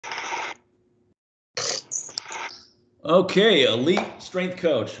Okay, elite strength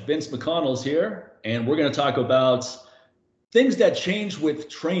coach Vince McConnell's here, and we're going to talk about things that change with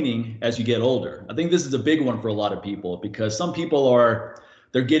training as you get older. I think this is a big one for a lot of people because some people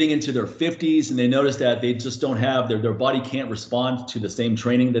they're getting into their 50s and they notice that they just don't have their body can't respond to the same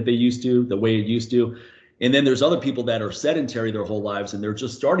training that they used to, the way it used to. And then there's other people that are sedentary their whole lives and they're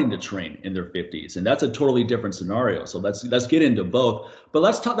just starting to train in their 50s. And that's a totally different scenario. So let's get into both. But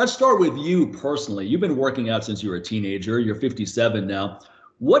let's start with you personally. You've been working out since you were a teenager. You're 57 now.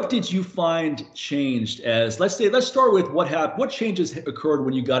 What did you find changed as, let's start with what changes occurred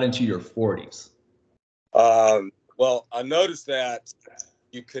when you got into your 40s? Well, I noticed that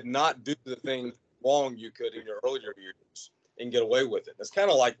you could not do the things wrong you could in your earlier years and get away with it. It's kind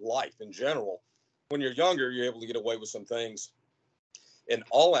of like life in general. When you're younger, you're able to get away with some things in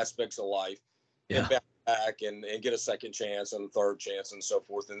all aspects of life and Yeah. bounce back and get a second chance and a third chance and so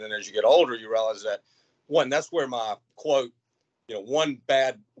forth. And then as you get older, you realize that that's where my quote, one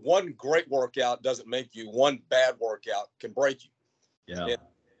great workout doesn't make you, one bad workout can break you. Yeah. And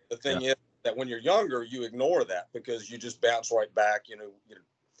the Yeah. thing is that when you're younger, you ignore that because you just bounce right back.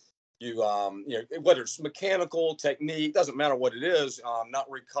 Whether it's mechanical technique, doesn't matter what it is, not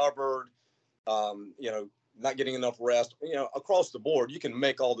recovered, not getting enough rest, across the board, you can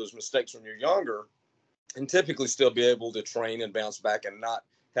make all those mistakes when you're younger and typically still be able to train and bounce back and not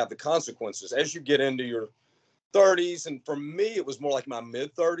have the consequences. As you get into your 30s, and for me, it was more like my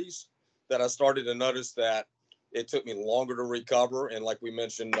mid 30s that I started to notice that it took me longer to recover. And like we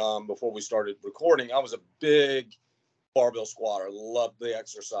mentioned before we started recording, I was a big barbell squatter, loved the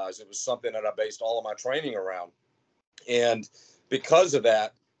exercise. It was something that I based all of my training around. And because of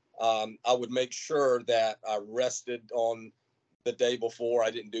that, I would make sure that I rested on the day before. I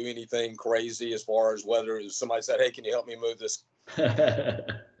didn't do anything crazy as far as whether somebody said, "Hey, can you help me move this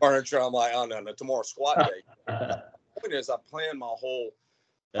furniture?" I'm like, "Oh, no, tomorrow's squat day." The point is, I planned my whole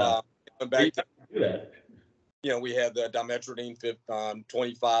Yeah. back to, Do that. we had the dimetrodine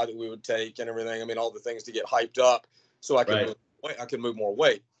 25 that we would take and everything. I mean, all the things to get hyped up so I could move more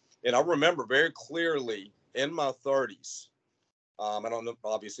weight. And I remember very clearly in my 30s. I don't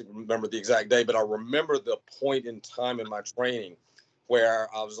obviously remember the exact day, but I remember the point in time in my training where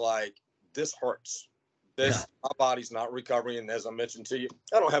I was like, "This hurts. My body's not recovering." And as I mentioned to you,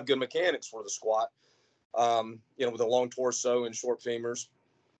 I don't have good mechanics for the squat, with a long torso and short femurs.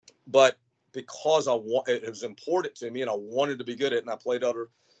 But because it was important to me and I wanted to be good at it, and I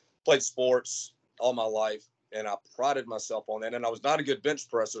played sports all my life, and I prided myself on that. And I was not a good bench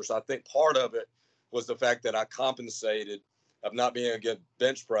presser, so I think part of it was the fact that I compensated of not being a good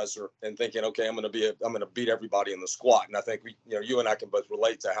bench presser and thinking, okay, I'm going to beat everybody in the squat. And I think you and I can both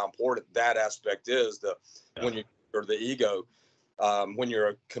relate to how important that aspect is. When you're the ego, when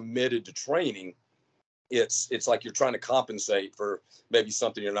you're committed to training, it's like you're trying to compensate for maybe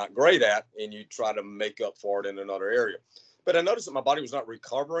something you're not great at, and you try to make up for it in another area. But I noticed that my body was not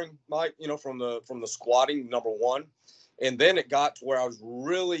recovering, Mike, from the squatting, number one. And then it got to where I was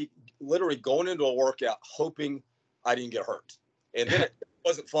really literally going into a workout hoping I didn't get hurt. And then it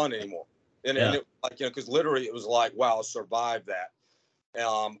wasn't fun anymore. And it because literally it was like, wow, I survived that.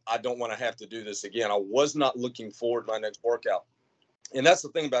 I don't want to have to do this again. I was not looking forward to my next workout. And that's the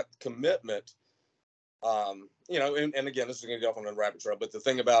thing about commitment. And again, this is going to go off on a rabbit trail, but the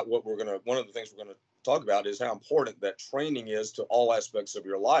thing about one of the things we're going to talk about is how important that training is to all aspects of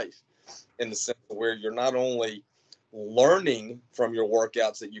your life, in the sense where you're not only learning from your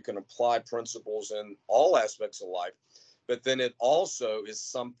workouts that you can apply principles in all aspects of life, but then it also is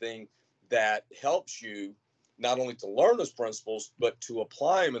something that helps you not only to learn those principles, but to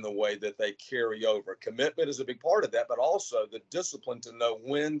apply them in the way that they carry over. Commitment is a big part of that, but also the discipline to know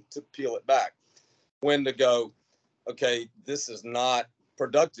when to peel it back, when to go, okay, this is not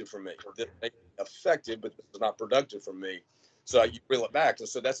productive for me. This may be effective, but this is not productive for me. So you reel it back. And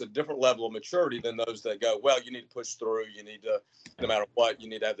so that's a different level of maturity than those that go, well, you need to push through. You need to, no matter what, you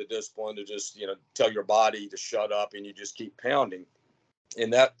need to have the discipline to just, tell your body to shut up, and you just keep pounding.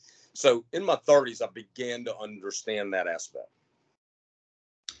 So in my 30s, I began to understand that aspect.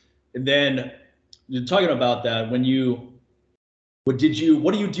 And then you're talking about that what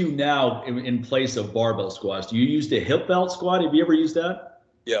do you do now in place of barbell squats? Do you use the hip belt squat? Have you ever used that?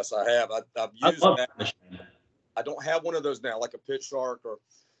 Yes, I have. I've used that. I don't have one of those now, like a pitch shark or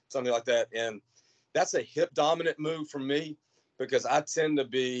something like that. And that's a hip dominant move for me, because I tend to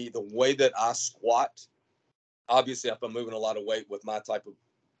be, the way that I squat, obviously if I'm moving a lot of weight with my type of,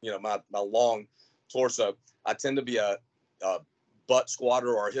 my long torso, I tend to be a butt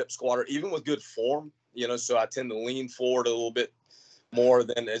squatter or a hip squatter, even with good form, so I tend to lean forward a little bit more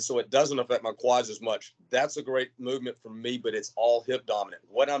than, and so it doesn't affect my quads as much. That's a great movement for me, but it's all hip dominant.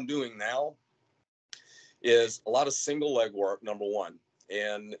 What I'm doing now is a lot of single leg work, number one.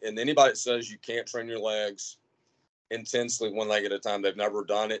 And anybody that says you can't train your legs intensely one leg at a time, they've never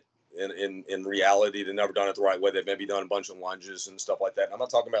done it. In reality, they've never done it the right way. They've maybe done a bunch of lunges and stuff like that. I'm not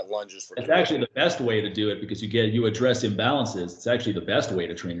talking about lunges for. It's actually the best way to do it because you address imbalances. It's actually the best way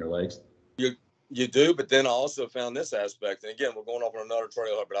to train your legs. You do, but then I also found this aspect, and again, we're going over another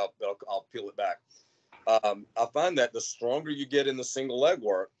trail, but I'll peel it back. I find that the stronger you get in the single leg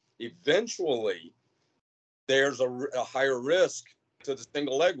work, eventually there's a higher risk to the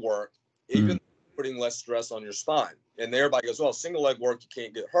single leg work, even putting less stress on your spine. And everybody goes, well, single leg work, you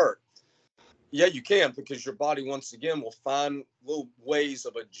can't get hurt. Yeah, you can, because your body, once again, will find little ways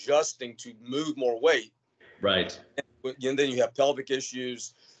of adjusting to move more weight. Right. And then you have pelvic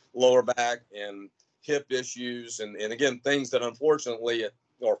issues, lower back and hip issues. And again, things that unfortunately,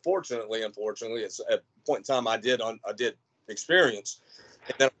 or fortunately, it's at a point in time I did experience.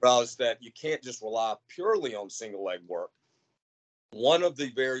 And then I realized that you can't just rely purely on single leg work. One of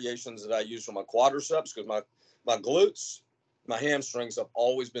the variations that I use for my quadriceps, because my glutes, my hamstrings have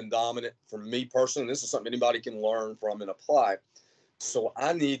always been dominant for me personally. This is something anybody can learn from and apply. So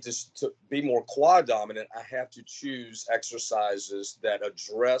I need to be more quad dominant. I have to choose exercises that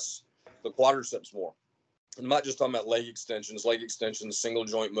address the quadriceps more. I'm not just talking about leg extensions, single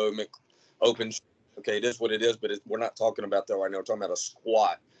joint movement, open. Okay, it is what it is, but we're not talking about that right now. We're talking about a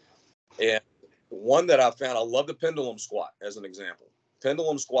squat. And one that I found, I love the pendulum squat as an example.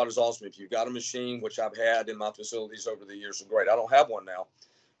 Pendulum squat is awesome. If you've got a machine, which I've had in my facilities over the years, so great. I don't have one now.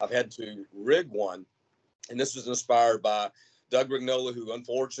 I've had to rig one. And this was inspired by Doug Rignola, who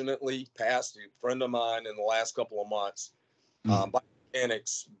unfortunately passed, a friend of mine in the last couple of months.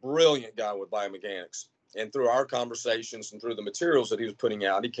 Biomechanics, brilliant guy with biomechanics. And through our conversations and through the materials that he was putting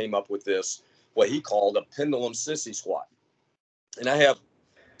out, he came up with this, what he called a pendulum sissy squat. And I have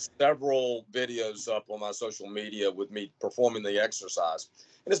several videos up on my social media with me performing the exercise.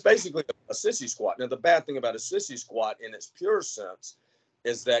 And it's basically a sissy squat. Now, the bad thing about a sissy squat in its pure sense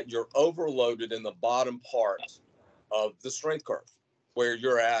is that you're overloaded in the bottom part of the strength curve, where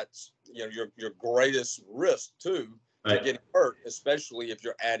you're at, your greatest risk to getting hurt, especially if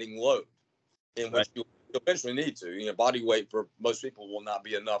you're adding load, in which you eventually need to. Body weight for most people will not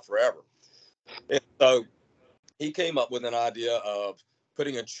be enough forever. And so he came up with an idea of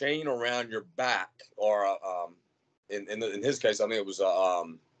putting a chain around your back, or in his case, I think it was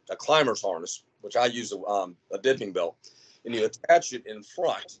a climber's harness, which I use a dipping belt, and you attach it in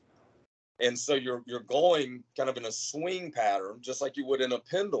front. And so you're going kind of in a swing pattern, just like you would in a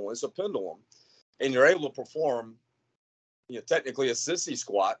pendulum. It's a pendulum. And you're able to perform, technically a sissy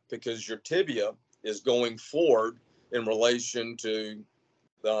squat, because your tibia is going forward in relation to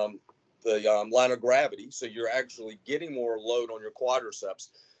the line of gravity. So you're actually getting more load on your quadriceps.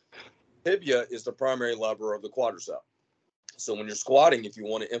 Tibia is the primary lever of the quadricep. So when you're squatting, if you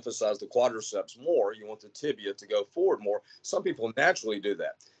want to emphasize the quadriceps more, you want the tibia to go forward more. Some people naturally do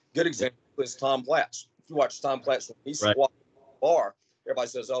that. Good example is Tom Platz. If you watch Tom Platz when he squats the bar, everybody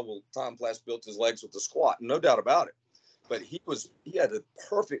says, "Oh, well, Tom Platz built his legs with the squat." No doubt about it. But he had the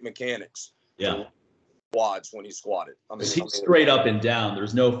perfect mechanics. Yeah. Quads when he squatted. He's straight up and down.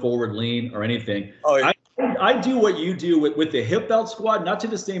 There's no forward lean or anything. Oh, yeah. I do what you do with the hip belt squat, not to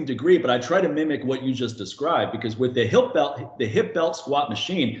the same degree, but I try to mimic what you just described, because with the hip belt squat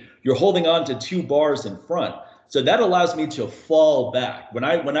machine, you're holding on to two bars in front. So that allows me to fall back. When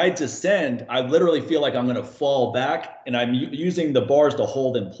I descend, I literally feel like I'm going to fall back, and I'm using the bars to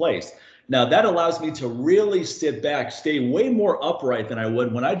hold in place. Now that allows me to really sit back, stay way more upright than I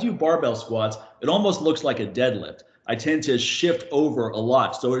would when I do barbell squats. It almost looks like a deadlift. I tend to shift over a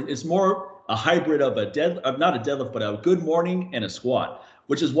lot. So it's more a hybrid of not a deadlift, but a good morning and a squat,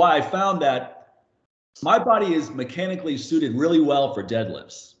 which is why I found that my body is mechanically suited really well for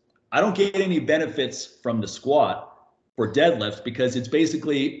deadlifts. I don't get any benefits from the squat for deadlifts, because it's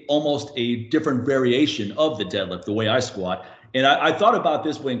basically almost a different variation of the deadlift, the way I squat. And I thought about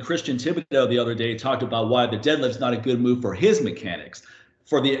this when Christian Thibodeau the other day talked about why the deadlift's not a good move for his mechanics,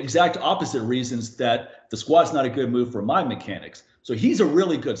 for the exact opposite reasons that the squat's not a good move for my mechanics. So he's a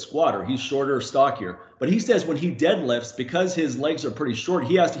really good squatter. He's shorter, stockier. But he says when he deadlifts, because his legs are pretty short,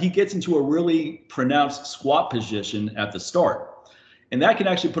 he gets into a really pronounced squat position at the start. And that can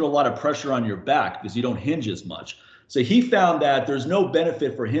actually put a lot of pressure on your back because you don't hinge as much. So he found that there's no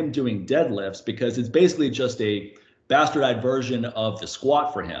benefit for him doing deadlifts, because it's basically just a bastardized version of the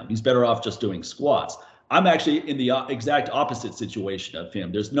squat for him. He's better off just doing squats. I'm actually in the exact opposite situation of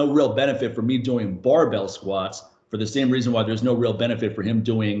him. There's no real benefit for me doing barbell squats for the same reason why there's no real benefit for him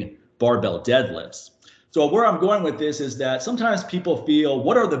doing barbell deadlifts. So where I'm going with this is that sometimes people feel,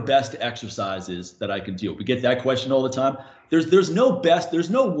 what are the best exercises that I can do? We get that question all the time. There's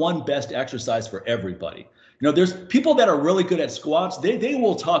no one best exercise for everybody. You know, there's people that are really good at squats. They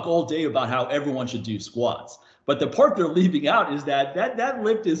will talk all day about how everyone should do squats. But the part they're leaving out is that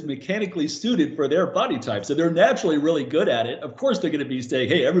lift is mechanically suited for their body type. So they're naturally really good at it. Of course, they're going to be saying,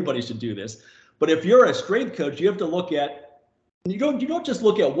 hey, everybody should do this. But if you're a strength coach, you have to look at, you don't just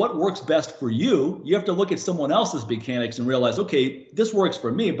look at what works best for you. You have to look at someone else's mechanics and realize, okay, this works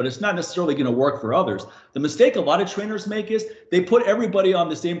for me, but it's not necessarily going to work for others. The mistake a lot of trainers make is they put everybody on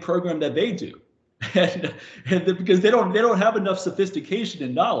the same program that they do. And because they don't have enough sophistication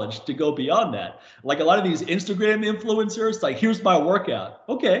and knowledge to go beyond that. Like a lot of these Instagram influencers, like, here's my workout.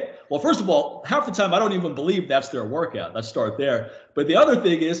 Okay, well, first of all, half the time I don't even believe that's their workout. Let's start there. But the other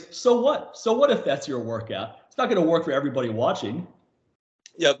thing is, so what? So what if that's your workout? It's not going to work for everybody watching.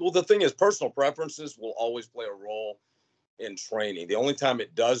 Yeah, well, the thing is, personal preferences will always play a role in training. The only time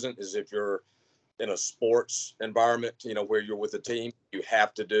it doesn't is if you're in a sports environment, you know, where you're with a team, you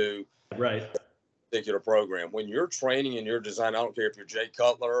have to do right particular program. When you're training and you're designing, I don't care if you're Jay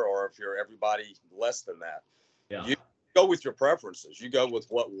Cutler or if you're everybody less than that. Yeah. You go with your preferences. You go with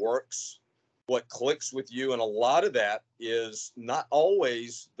what works, what clicks with you. And a lot of that is not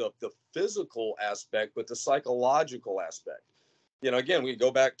always the physical aspect, but the psychological aspect. You know, again, we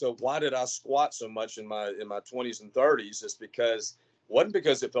go back to, why did I squat so much in my 20s and 30s? It's because, wasn't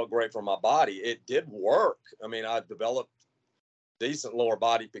because it felt great for my body. It did work. I mean, I developed decent lower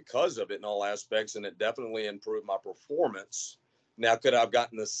body because of it in all aspects, and it definitely improved my performance. Now, could I have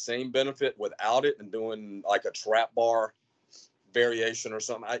gotten the same benefit without it and doing like a trap bar variation or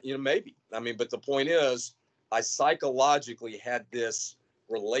something? Maybe. I mean, but the point is, I psychologically had this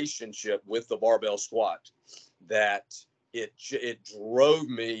relationship with the barbell squat that it drove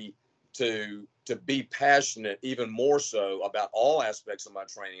me to be passionate even more so about all aspects of my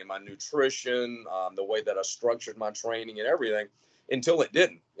training and my nutrition, the way that I structured my training and everything. Until it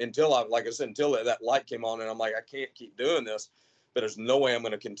didn't, until that light came on and I'm like, I can't keep doing this, but there's no way I'm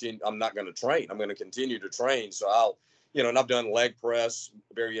going to continue. I'm not going to train. I'm going to continue to train. So and I've done leg press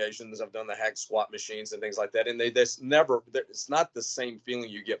variations. I've done the hack squat machines and things like that. And it's not the same feeling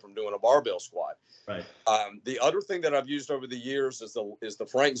you get from doing a barbell squat. Right. The other thing that I've used over the years is the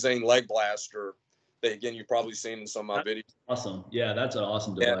Frank Zane leg blaster. That, again, you've probably seen in some of my videos. Awesome. Yeah, that's an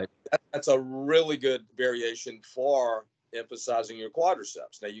awesome device. That's a really good variation for emphasizing your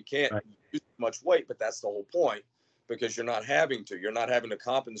quadriceps. Now, you can't use much weight, but that's the whole point, because you're not having to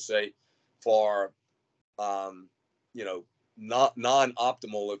compensate for, not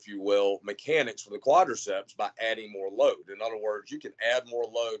non-optimal, if you will, mechanics for the quadriceps by adding more load. In other words, you can add more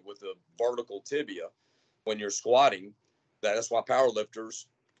load with the vertical tibia when you're squatting. That's why powerlifters,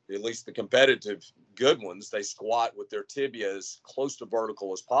 at least the competitive good ones, they squat with their tibia as close to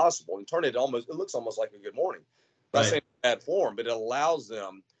vertical as possible and it looks almost like a good morning. Not saying bad form, but it allows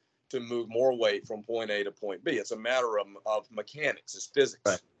them to move more weight from point A to point B. It's a matter of mechanics, it's physics.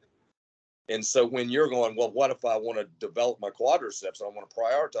 Right. And so when you're going, well, what if I want to develop my quadriceps? I want to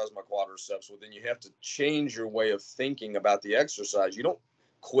prioritize my quadriceps. Well, then you have to change your way of thinking about the exercise. You don't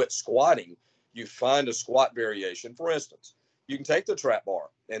quit squatting. You find a squat variation. For instance, you can take the trap bar,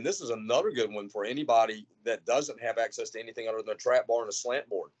 and this is another good one for anybody that doesn't have access to anything other than a trap bar and a slant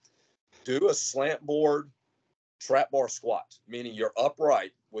board. Do a slant board trap bar squat, meaning you're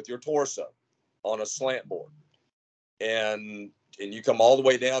upright with your torso on a slant board, and you come all the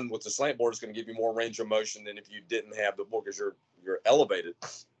way down with the slant board. It's going to give you more range of motion than if you didn't have the board, because you're elevated.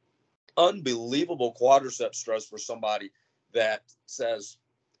 Unbelievable quadricep stress for somebody that says,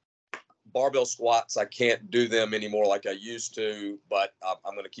 barbell squats, I can't do them anymore like I used to, but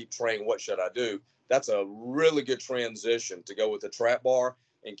I'm going to keep training. What should I do? That's a really good transition to go with the trap bar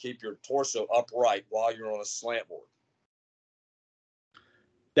and keep your torso upright while you're on a slant board.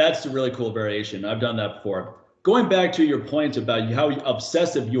 That's a really cool variation. I've done that before. Going back to your point about how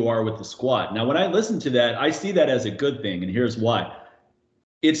obsessive you are with the squat. Now, when I listen to that, I see that as a good thing, and here's why.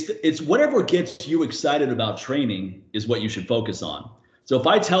 It's whatever gets you excited about training is what you should focus on. So if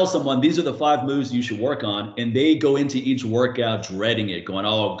I tell someone these are the 5 moves you should work on, and they go into each workout dreading it, going,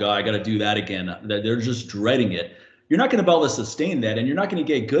 oh God, I got to do that again. They're just dreading it. You're not going to be able to sustain that, and you're not going to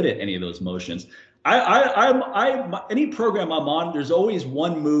get good at any of those motions. Any program I'm on, there's always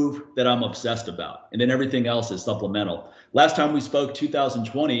one move that I'm obsessed about, and then everything else is supplemental. Last time we spoke,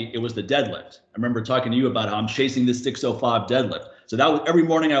 2020, it was the deadlift. I remember talking to you about how I'm chasing this 605 deadlift. So that was every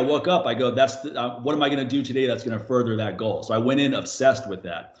morning I woke up, I go, what am I going to do today that's going to further that goal? So I went in obsessed with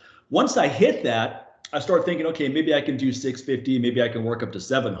that. Once I hit that, I start thinking, okay, maybe I can do 650, maybe I can work up to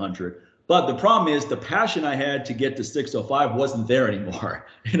 700. But the problem is the passion I had to get to 605 wasn't there anymore.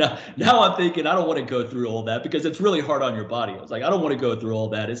 Now I'm thinking I don't want to go through all that because it's really hard on your body. I was like, I don't want to go through all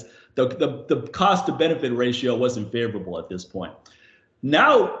that. It's the cost to benefit ratio wasn't favorable at this point.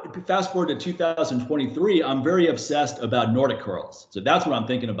 Now, fast forward to 2023, I'm very obsessed about Nordic curls. So that's what I'm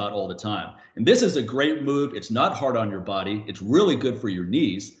thinking about all the time. And this is a great move. It's not hard on your body. It's really good for your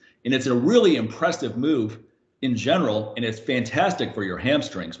knees. And it's a really impressive move in general. And it's fantastic for your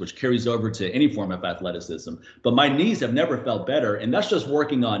hamstrings, which carries over to any form of athleticism. But my knees have never felt better. And that's just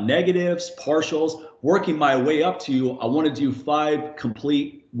working on negatives, partials, working my way up to, I want to do 5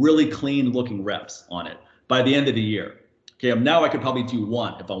 complete, really clean looking reps on it by the end of the year. Okay, now I could probably do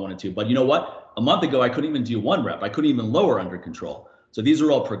 1 if I wanted to. But you know what? A month ago, I couldn't even do 1 rep. I couldn't even lower under control. So these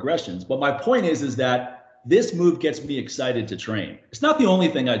are all progressions. But my point is that this move gets me excited to train. It's not the only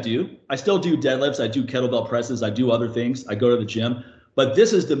thing I do. I still do deadlifts. I do kettlebell presses. I do other things. I go to the gym. But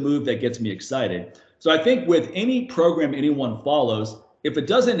this is the move that gets me excited. So I think with any program anyone follows, if it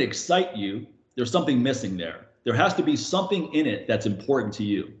doesn't excite you, there's something missing there. There has to be something in it that's important to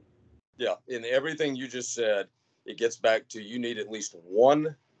you. Yeah, in everything you just said, it gets back to you need at least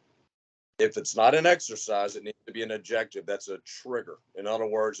one. If it's not an exercise, it needs to be an objective. That's a trigger. In other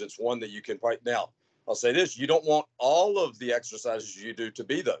words, it's one that you can write. Now, I'll say this. You don't want all of the exercises you do to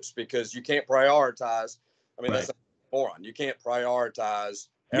be those because you can't prioritize. I mean, right. That's a moron. You can't prioritize.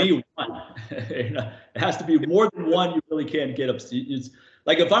 Me one. It has to be more than one. You really can't get up. It's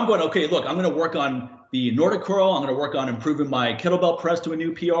like if I'm going, okay, look, I'm going to work on the Nordic curl. I'm going to work on improving my kettlebell press to a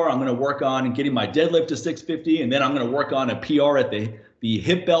new PR. I'm going to work on getting my deadlift to 650. And then I'm going to work on a PR at the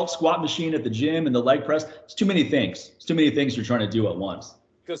hip belt squat machine at the gym and the leg press. It's too many things. It's too many things you're trying to do at once.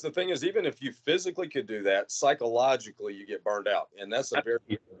 Because the thing is, even if you physically could do that, psychologically you get burned out. And that's a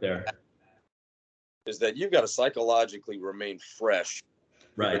very there. Is that you've got to psychologically remain fresh.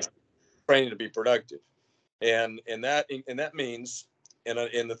 Right. Training to be productive. And that means, and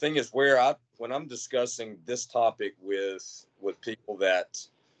the thing is when I'm discussing this topic with people that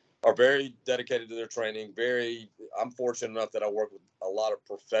are very dedicated to their training, I'm fortunate enough that I work with a lot of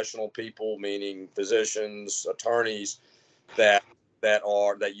professional people, meaning physicians, attorneys that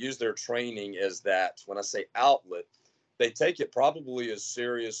use their training as that, when I say outlet, they take it probably as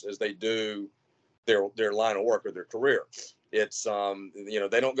serious as they do their line of work or their career. It's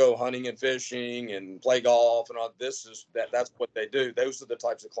they don't go hunting and fishing and play golf and all. That's what they do. Those are the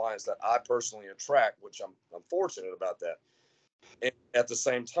types of clients that I personally attract, which I'm fortunate about that. And at the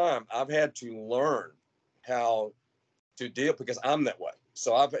same time, I've had to learn how to deal because I'm that way.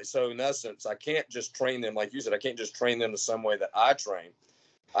 So in essence, I can't just train them like you said. I can't just train them the same way that I train.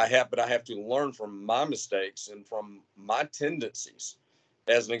 But I have to learn from my mistakes and from my tendencies.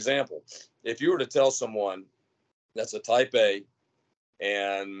 As an example, if you were to tell someone that's a type A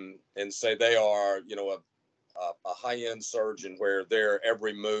and say they are, a high-end surgeon where their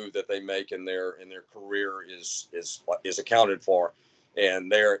every move that they make in their career is accounted for,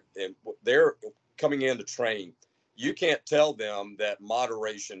 and they're coming in to train, you can't tell them that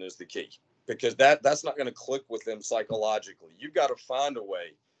moderation is the key because that's not going to click with them psychologically. You've got to find a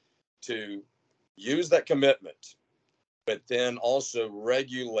way to use that commitment, but then also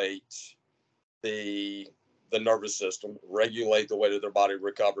regulate the nervous system, regulate the way that their body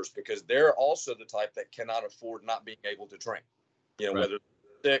recovers, because they're also the type that cannot afford not being able to train. Right. Whether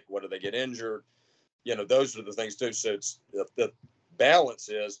they're sick, whether they get injured, those are the things too. So it's the balance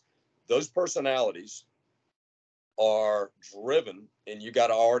is those personalities are driven, and you got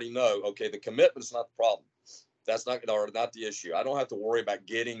to already know, okay, the commitment's not the problem. That's not the issue. I don't have to worry about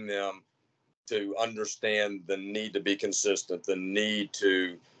getting them to understand the need to be consistent, the need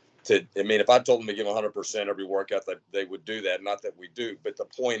to if I told them to give 100% every workout, they would do that. Not that we do, but the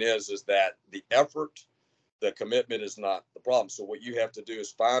point is that the effort, the commitment is not the problem. So what you have to do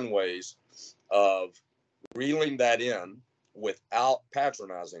is find ways of reeling that in without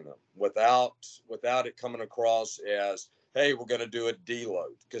patronizing them, without it coming across as, hey, we're going to do a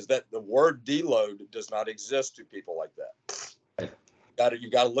deload, because the word deload does not exist to people like that. You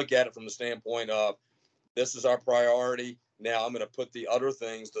got to look at it from the standpoint of, this is our priority. Now I'm going to put the other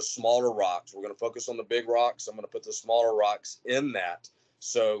things, the smaller rocks. We're going to focus on the big rocks. I'm going to put the smaller rocks in that.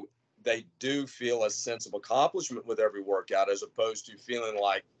 So they do feel a sense of accomplishment with every workout, as opposed to feeling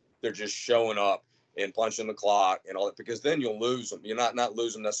like they're just showing up and punching the clock and all that, because then you'll lose them. You're not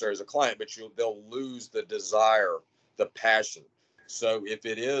lose them necessarily as a client, but they'll lose the desire, the passion. So if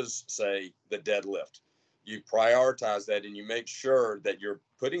it is, say, the deadlift, you prioritize that and you make sure that you're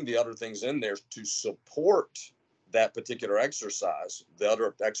putting the other things in there to support that particular exercise. The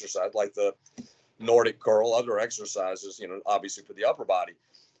other exercise, like the Nordic curl, other exercises, obviously for the upper body,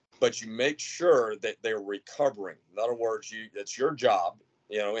 but you make sure that they're recovering. In other words, it's your job,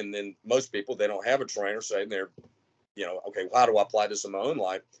 and then most people, they don't have a trainer, saying they're, okay, well, how do I apply this in my own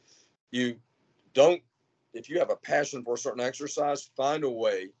life? You don't, if you have a passion for a certain exercise, find a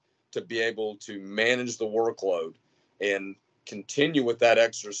way to be able to manage the workload and continue with that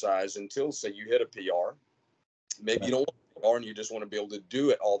exercise until, say, you hit a PR. Maybe you don't want a PR and you just want to be able to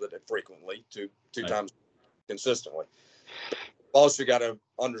do it all the day, frequently, two times consistently. But you've also got to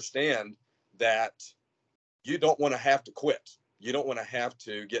understand that you don't want to have to quit. You don't want to have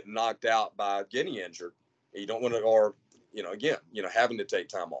to get knocked out by getting injured. You don't want to, or, again, having to take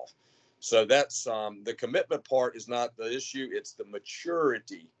time off. So that's the commitment part is not the issue. It's the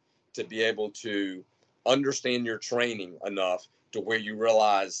maturity to be able to understand your training enough to where you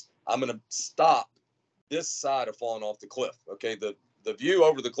realize, I'm going to stop this side of falling off the cliff. Okay. The view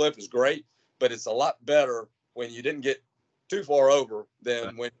over the cliff is great, but it's a lot better when you didn't get too far over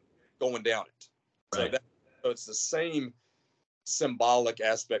than when going down it. Right. So it's the same symbolic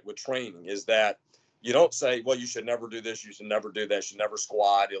aspect with training, is that you don't say, well, you should never do this, you should never do that, you should never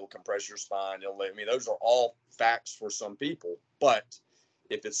squat, it'll compress your spine. Those are all facts for some people. But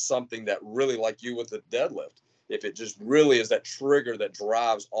if it's something that really, like you with the deadlift, if it just really is that trigger that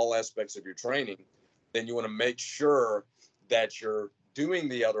drives all aspects of your training, then you want to make sure that you're doing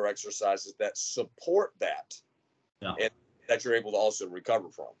the other exercises that support that, and that you're able to also recover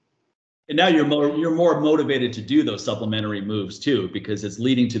from. And now you're more motivated to do those supplementary moves too, because it's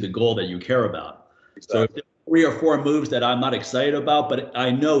leading to the goal that you care about. Exactly. So if there are 3 or 4 moves that I'm not excited about, but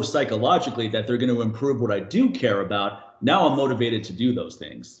I know psychologically that they're going to improve what I do care about, now I'm motivated to do those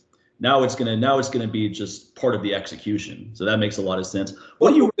things. Now it's gonna be just part of the execution. So that makes a lot of sense.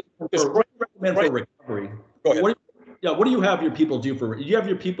 What do you recommend for recovery? Go ahead. What do you have your people do for? Do you have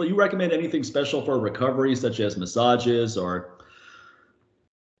your people? You recommend anything special for recovery, such as massages or?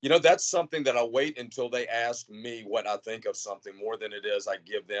 That's something that I wait until they ask me what I think of something, more than it is I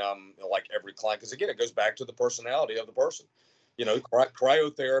give them, like every client. Because again, it goes back to the personality of the person.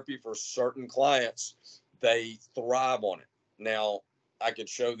 Cryotherapy for certain clients, they thrive on it. Now, I could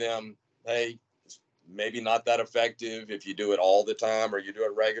show them, hey, it's maybe not that effective if you do it all the time or you do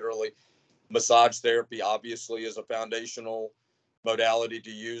it regularly. Massage therapy obviously is a foundational modality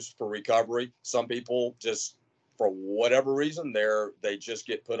to use for recovery. Some people just, for whatever reason, they just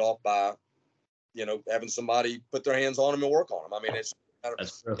get put off by, having somebody put their hands on them and work on them. I mean, it's,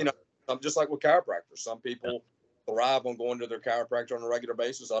 I'm just like with chiropractors. Some people thrive on going to their chiropractor on a regular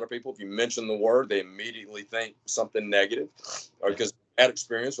basis. Other people, if you mention the word, they immediately think something negative, or because bad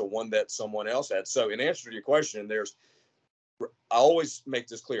experience or one that someone else had. So in answer to your question, I always make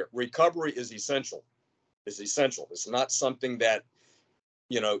this clear. Recovery is essential. It's essential. It's not something that,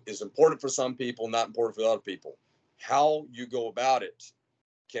 is important for some people, not important for other people. How you go about it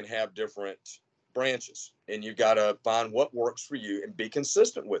can have different branches, and you got to find what works for you and be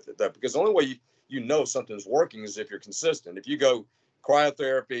consistent with it. Because the only way you know something's working is if you're consistent. If you go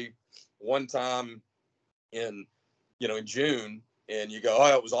cryotherapy one time in June, and you go,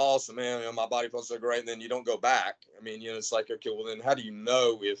 oh, it was awesome, man, my body felt so great, and then you don't go back. I mean, it's like, okay, well, then how do you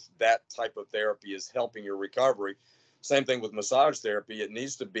know if that type of therapy is helping your recovery? Same thing with massage therapy. It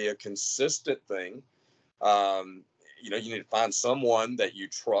needs to be a consistent thing. You need to find someone that you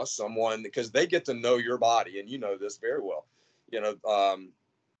trust, someone, because they get to know your body, and you know this very well.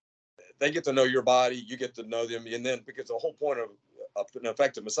 They get to know your body, you get to know them, and then, because the whole point of an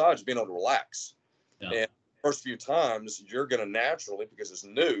effective massage is being able to relax. And the first few times, you're going to naturally, because it's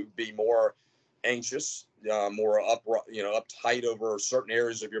new, be more anxious, more uptight over certain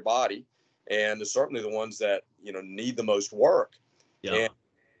areas of your body, and certainly the ones that need the most work. And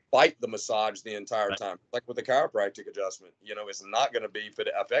fight the massage the entire time. Like with the chiropractic adjustment, it's not going to be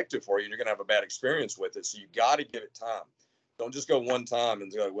effective for you. You're going to have a bad experience with it. So you got to give it time. Don't just go one time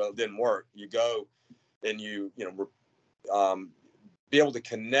and go, well, it didn't work. You go and be able to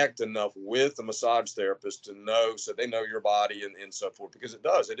connect enough with the massage therapist to know, so they know your body and so forth, because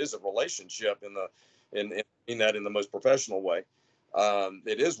it is a relationship in that, in the most professional way.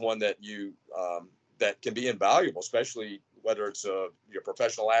 It is one that that can be invaluable, especially whether it's you're a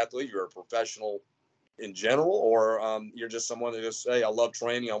professional athlete, you're a professional in general, or you're just someone that just say, I love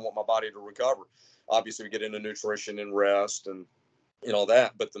training, I want my body to recover. Obviously, we get into nutrition and rest and all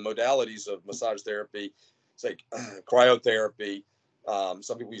that, but the modalities of massage therapy, say cryotherapy,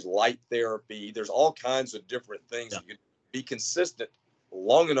 some people use light therapy. There's all kinds of different things. You can be consistent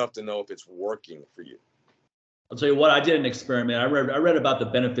long enough to know if it's working for you. I'll tell you what, I did an experiment. I read about the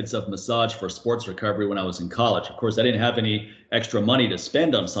benefits of massage for sports recovery when I was in college. Of course, I didn't have any extra money to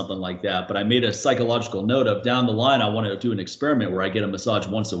spend on something like that, but I made a psychological note of down the line, I want to do an experiment where I get a massage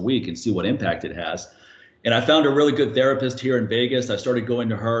once a week and see what impact it has. And I found a really good therapist here in Vegas. I started going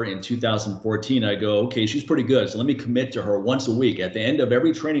to her in 2014. I go, okay, she's pretty good. So let me commit to her once a week. At the end of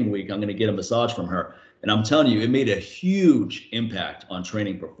every training week, I'm going to get a massage from her. And I'm telling you, it made a huge impact on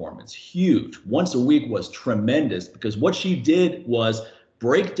training performance. Huge. Once a week was tremendous because what she did was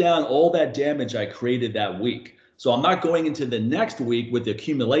break down all that damage I created that week. So I'm not going into the next week with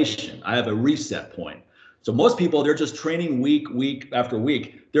accumulation. I have a reset point. So most people, they're just training week after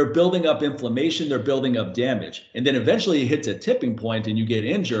week. They're building up inflammation, they're building up damage. And then eventually it hits a tipping point and you get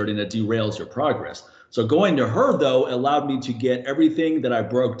injured and it derails your progress. So going to her, though, allowed me to get everything that I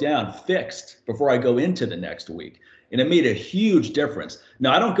broke down fixed before I go into the next week. And it made a huge difference.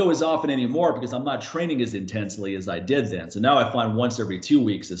 Now, I don't go as often anymore because I'm not training as intensely as I did then. So now I find once every 2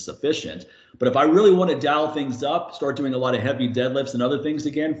 weeks is sufficient. But if I really want to dial things up, start doing a lot of heavy deadlifts and other things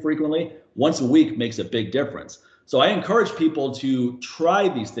again frequently, once a week makes a big difference. So I encourage people to try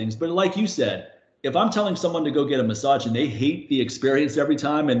these things. But like you said, if I'm telling someone to go get a massage and they hate the experience every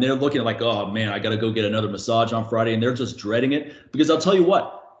time and they're looking like, oh man, I got to go get another massage on Friday, and they're just dreading it, because I'll tell you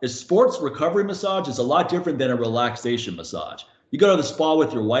what, a sports recovery massage is a lot different than a relaxation massage. You go to the spa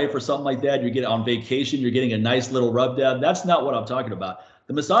with your wife or something like that, you get on vacation, you're getting a nice little rub down. That's not what I'm talking about.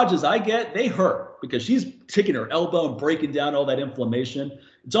 The massages I get, they hurt because she's taking her elbow and breaking down all that inflammation.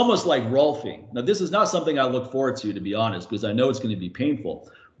 It's almost like rolfing. Now, this is not something I look forward to be honest, because I know it's going to be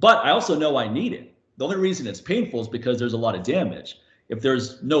painful. But I also know I need it. The only reason it's painful is because there's a lot of damage. If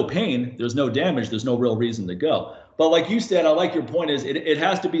there's no pain, there's no damage, there's no real reason to go. But like you said, I like your point is it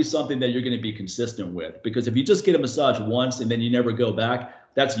has to be something that you're going to be consistent with. Because if you just get a massage once and then you never go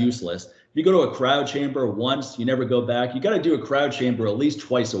back, that's useless. If you go to a crowd chamber once, you never go back, you got to do a crowd chamber at least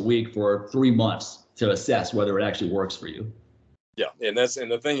twice a week for 3 months to assess whether it actually works for you. Yeah, and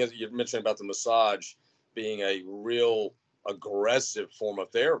the thing is, you mentioned about the massage being a real aggressive form of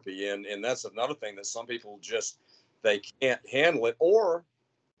therapy, and that's another thing that some people just they can't handle it. Or,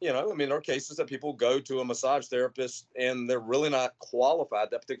 I mean, there are cases that people go to a massage therapist and they're really not qualified.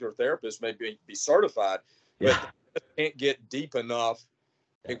 That particular therapist may be certified, but they can't get deep enough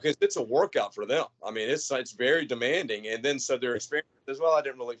because it's a workout for them. I mean, it's very demanding, and then so their experience as well. I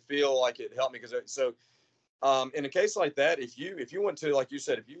didn't really feel like it helped me in a case like that, if you went to, like you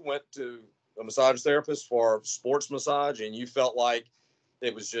said, if you went to a massage therapist for sports massage and you felt like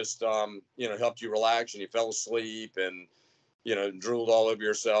it was just, helped you relax and you fell asleep and, drooled all over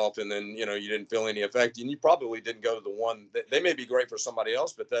yourself and then, you didn't feel any effect, and you probably didn't go to the one that they may be great for somebody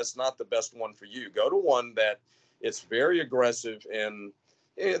else, but that's not the best one for you. Go to one that it's very aggressive and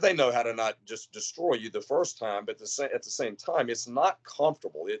they know how to not just destroy you the first time, but at the same time, it's not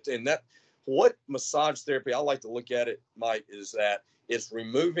comfortable. What massage therapy, I like to look at it, Mike, is that it's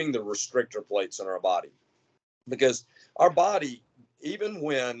removing the restrictor plates in our body. Because our body, even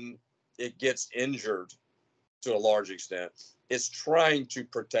when it gets injured to a large extent, it's trying to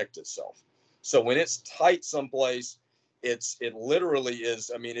protect itself. So when it's tight someplace, it literally is,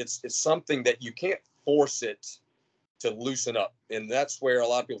 I mean, it's something that you can't force it to loosen up. And that's where a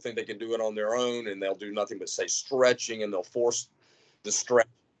lot of people think they can do it on their own, and they'll do nothing but say stretching, and they'll force the stretch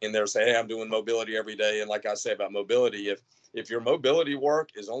in there, say, hey, I'm doing mobility every day. And like I say about mobility, if your mobility work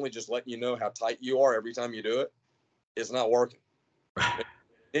is only just letting you know how tight you are every time you do it, it's not working. It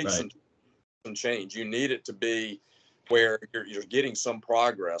needs some change. You need it to be where you're getting some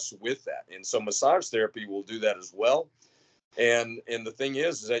progress with that. And so massage therapy will do that as well. And the thing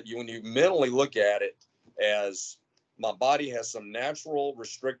is that when you mentally look at it as my body has some natural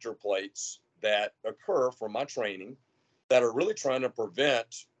restrictor plates that occur from my training that are really trying to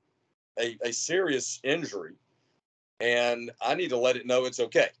prevent a serious injury, and I need to let it know it's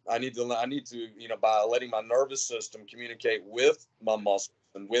okay. I need to, by letting my nervous system communicate with my muscles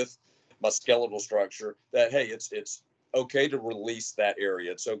and with my skeletal structure that, hey, it's okay to release that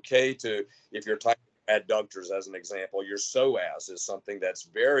area. It's okay to, if you're tight adductors, as an example, your psoas is something that's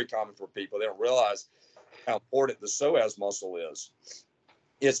very common for people. They don't realize how important the psoas muscle is.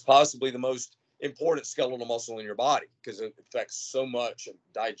 It's possibly the most important skeletal muscle in your body because it affects so much of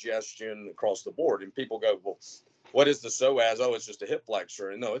digestion across the board. And people go, well, what is the psoas? Oh, it's just a hip flexor.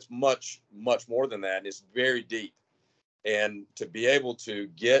 And no, it's much, much more than that. And it's very deep. And to be able to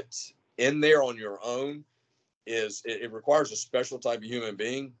get in there on your own it requires a special type of human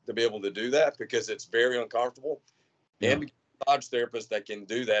being to be able to do that because it's very uncomfortable. Yeah. And a massage therapist that can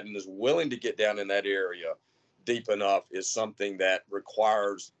do that and is willing to get down in that area deep enough is something that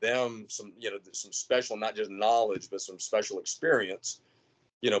requires them some, some special, not just knowledge, but some special experience,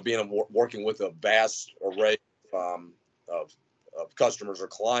 working with a vast array of customers or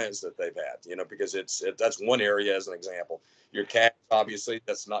clients that they've had, because that's one area as an example. Your cats, obviously,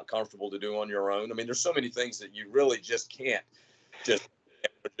 that's not comfortable to do on your own. I mean, there's so many things that you really just can't just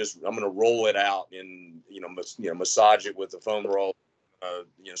I'm going to roll it out and, massage it with the foam roll,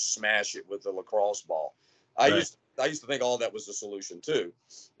 smash it with the lacrosse ball. I used to think all that was the solution too.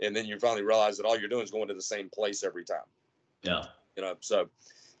 And then you finally realize that all you're doing is going to the same place every time. Yeah. So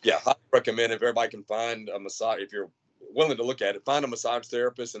yeah, I recommend if everybody can find a massage, if you're willing to look at it, find a massage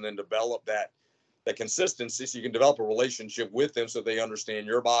therapist and then develop that consistency so you can develop a relationship with them so they understand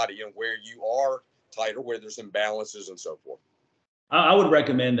your body and where you are tight or where there's imbalances and so forth. I would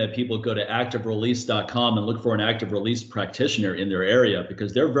recommend that people go to activerelease.com and look for an active release practitioner in their area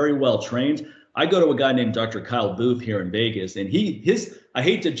because they're very well trained. I go to a guy named Dr. Kyle Booth here in Vegas, and I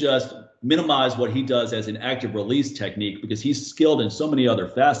hate to just minimize what he does as an active release technique because he's skilled in so many other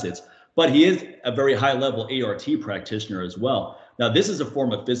facets, but he is a very high level ART practitioner as well. Now, this is a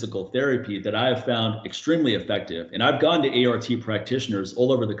form of physical therapy that I have found extremely effective, and I've gone to ART practitioners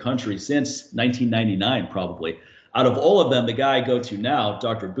all over the country since 1999, probably. Out of all of them, the guy I go to now,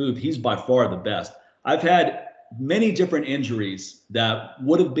 Dr. Booth, he's by far the best. I've had many different injuries that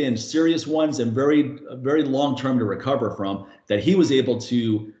would have been serious ones and very, very long-term to recover from that he was able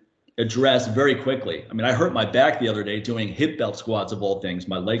to address very quickly. I mean, I hurt my back the other day doing hip belt squats of all things.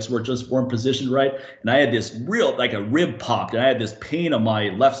 My legs weren't positioned right. And I had this like a rib popped and I had this pain on my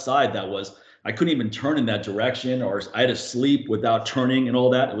left side I couldn't even turn in that direction, or I had to sleep without turning and all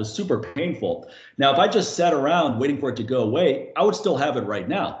that. It was super painful. Now, if I just sat around waiting for it to go away, I would still have it right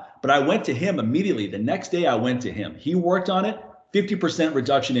now. But I went to him immediately. The next day I went to him. He worked on it, 50%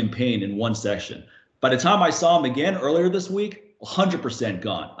 reduction in pain in one session. By the time I saw him again earlier this week, 100%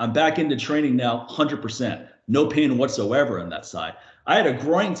 gone. I'm back into training now, 100%. No pain whatsoever on that side. I had a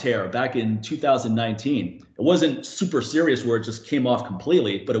groin tear back in 2019. It wasn't super serious where it just came off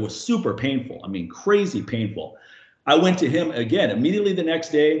completely, but it was super painful. I mean, crazy painful. I went to him again immediately the next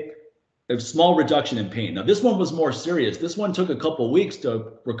day, a small reduction in pain. Now, this one was more serious. This one took a couple of weeks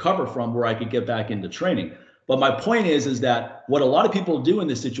to recover from where I could get back into training. But my point is that what a lot of people do in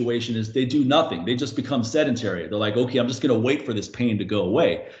this situation is they do nothing. They just become sedentary. They're like, okay, I'm just going to wait for this pain to go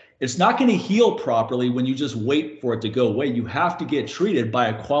away. It's not going to heal properly when you just wait for it to go away. You have to get treated by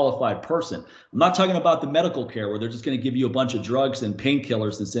a qualified person. I'm not talking about the medical care where they're just going to give you a bunch of drugs and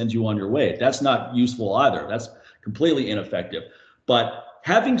painkillers and send you on your way. That's not useful either. That's completely ineffective. But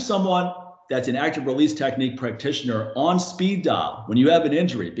having someone that's an active release technique practitioner on speed dial when you have an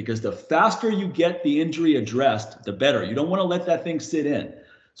injury, because the faster you get the injury addressed, the better. You don't want to let that thing sit in.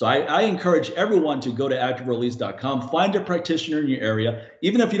 So I encourage everyone to go to activerelease.com, find a practitioner in your area.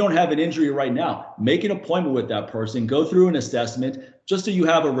 Even if you don't have an injury right now, make an appointment with that person, go through an assessment just so you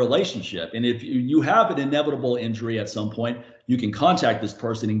have a relationship. And if you have an inevitable injury at some point, you can contact this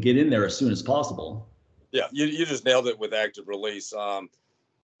person and get in there as soon as possible. Yeah, you just nailed it with active release.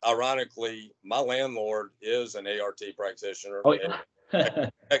 Ironically, my landlord is an ART practitioner. Oh, yeah.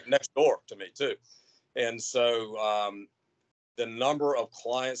 Next door to me too. And so the number of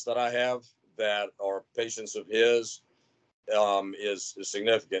clients that I have that are patients of his is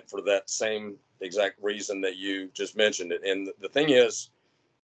significant for that same exact reason that you just mentioned it. And the thing is,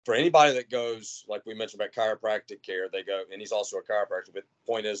 for anybody that goes, like we mentioned about chiropractic care, they go, and he's also a chiropractor, but the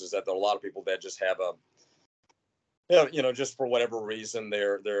point is that there are a lot of people that just have just for whatever reason,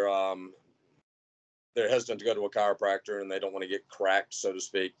 they're hesitant to go to a chiropractor and they don't want to get cracked, so to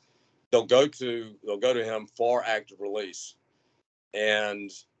speak. They'll go to him for active release. And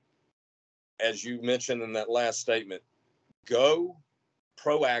as you mentioned in that last statement, go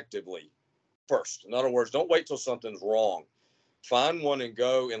proactively first. In other words, don't wait till something's wrong. Find one and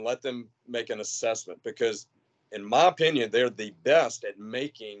go and let them make an assessment, because in my opinion, they're the best at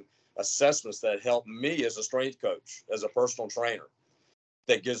making assessments that help me as a strength coach, as a personal trainer,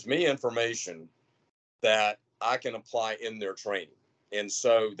 that gives me information that I can apply in their training. And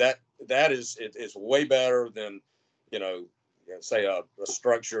so that is way better than, say a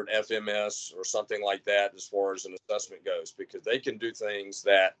structured FMS or something like that as far as an assessment goes, because they can do things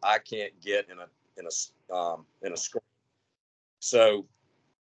that I can't get in a screen. So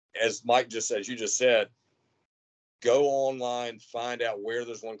as you just said, go online, find out where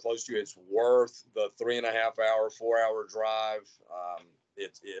there's one close to you. It's worth the 3.5-hour, 4-hour drive.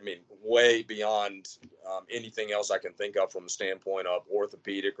 Way beyond anything else I can think of from the standpoint of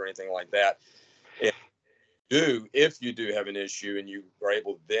orthopedic or anything like that. And if you do have an issue and you are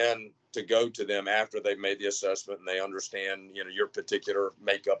able then to go to them after they've made the assessment and they understand, your particular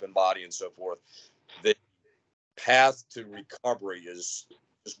makeup and body and so forth. The path to recovery is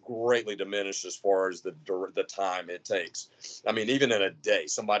just greatly diminished as far as the time it takes. I mean, even in a day,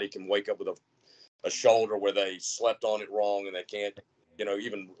 somebody can wake up with a shoulder where they slept on it wrong and they can't,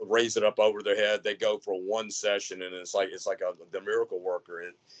 even raise it up over their head. They go for one session and it's like the miracle worker.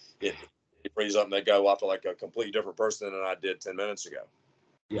 It frees up and they go off to like a completely different person than I did 10 minutes ago.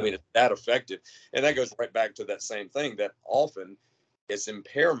 Yeah. I mean, it's that effective. And that goes right back to that same thing, that often it's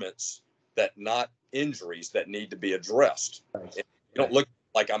impairments that not injuries that need to be addressed. Right. You don't look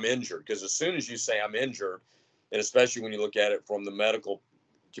like I'm injured, because as soon as you say I'm injured, and especially when you look at it from the medical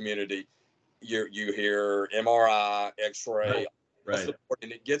community, you hear MRI, X-ray, right.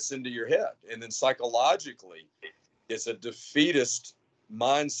 And it gets into your head. And then psychologically, it's a defeatist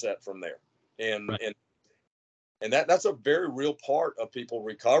mindset from there. And right. and that's a very real part of people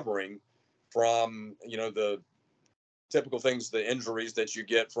recovering from, the typical things, the injuries that you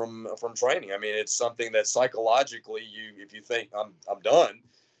get from training. I mean, it's something that psychologically, if you think I'm done,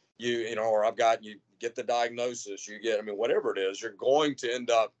 or you get the diagnosis, whatever it is, you're going to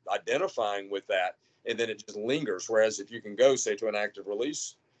end up identifying with that, and then it just lingers. Whereas if you can go, say, to an active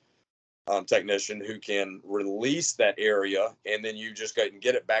release technician who can release that area, and then you just go and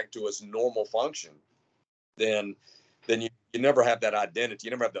get it back to its normal function, then you never have that identity.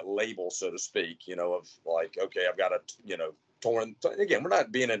 You never have that label, so to speak, of like, okay, I've got a, torn. Again, we're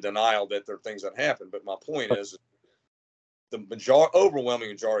not being in denial that there are things that happen, but my point is the overwhelming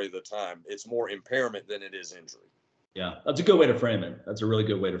majority of the time, it's more impairment than it is injury. Yeah, that's a good way to frame it. That's a really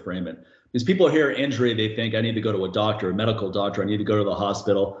good way to frame it. Because people hear injury, they think I need to go to a doctor, a medical doctor. I need to go to the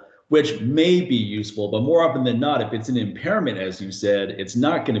hospital, which may be useful, but more often than not, if it's an impairment, as you said, it's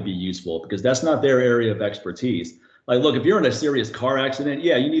not going to be useful because that's not their area of expertise. Like, look, if you're in a serious car accident,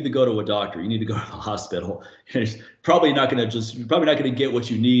 yeah, you need to go to a doctor. You need to go to the hospital. You're probably not going to get what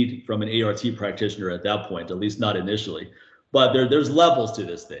you need from an ART practitioner at that point, at least not initially. But there's levels to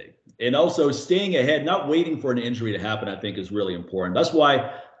this thing. And also staying ahead, not waiting for an injury to happen, I think is really important. That's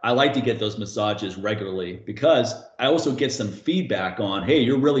why I like to get those massages regularly, because I also get some feedback on, hey,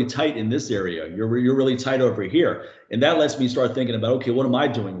 you're really tight in this area. You're really tight over here. And that lets me start thinking about, okay, what am I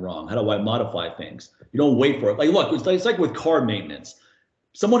doing wrong? How do I modify things? You don't wait for it. Like, look, it's like with car maintenance.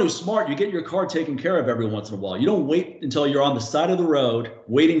 Someone who's smart, you get your car taken care of every once in a while. You don't wait until you're on the side of the road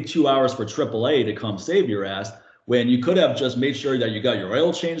waiting 2 hours for AAA to come save your ass, when you could have just made sure that you got your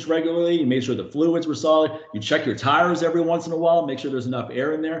oil changed regularly, you made sure the fluids were solid, you check your tires every once in a while, make sure there's enough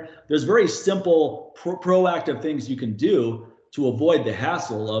air in there. There's very simple proactive things you can do to avoid the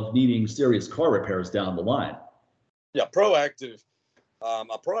hassle of needing serious car repairs down the line. Yeah, a proactive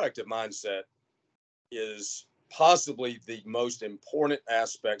mindset is possibly the most important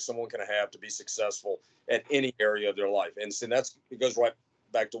aspect someone can have to be successful at any area of their life. And so it goes right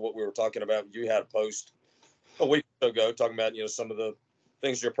back to what we were talking about. You had a post a week ago talking about, some of the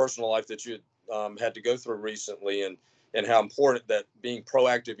things in your personal life that you had to go through recently, and how important that being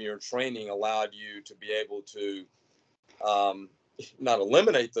proactive in your training allowed you to be able to not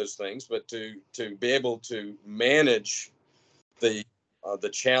eliminate those things, but to be able to manage the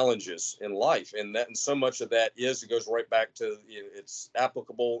challenges in life. And so much of that it goes right back to, it's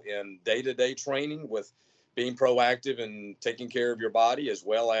applicable in day-to-day training with being proactive and taking care of your body, as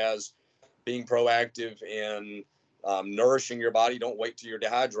well as being proactive in nourishing your body. Don't wait till you're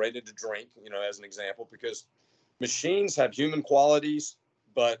dehydrated to drink, as an example, because machines have human qualities,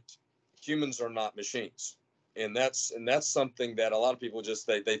 but humans are not machines. And that's something that a lot of people just,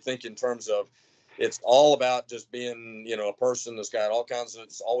 they think in terms of, it's all about just being, a person that's got all kinds of,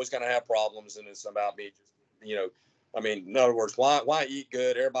 it's always going to have problems. And it's about me just, in other words, why eat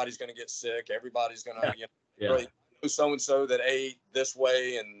good? Everybody's going to get sick. Everybody's going to, so-and-so that ate this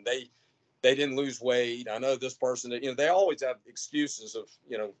way and they didn't lose weight. I know this person that, they always have excuses of,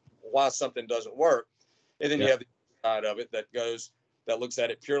 why something doesn't work. And then you have the side of it that looks at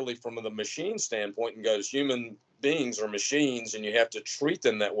it purely from the machine standpoint and goes, human beings are machines and you have to treat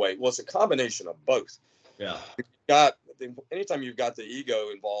them that way. Well, it's a combination of both. Yeah. Anytime you've got the ego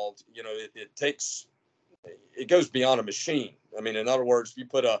involved, it goes beyond a machine. In other words,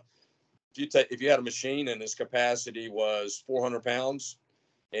 if you had a machine and its capacity was 400 pounds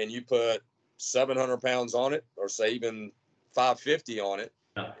and you put 700 pounds on it, or say even 550 on it,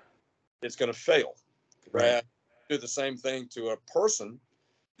 it's going to fail. Right. Do the same thing to a person.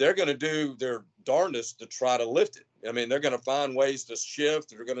 They're going to do their darndest to try to lift it. They're going to find ways to shift.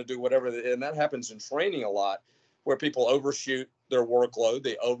 They're going to do whatever. And that happens in training a lot, where people overshoot their workload.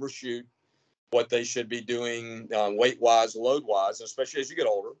 They overshoot what they should be doing weight-wise, load-wise, especially as you get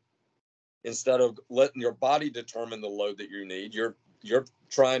older. instead of letting your body determine the load that you need, you're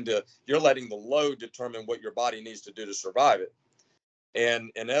letting the load determine what your body needs to do to survive it.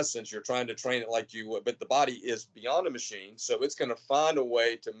 And in essence, you're trying to train it like you would, but the body is beyond a machine. So it's going to find a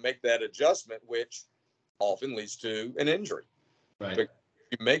way to make that adjustment, which often leads to an injury. Right. But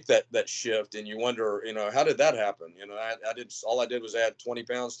you make that shift and you wonder, how did that happen? All I did was add 20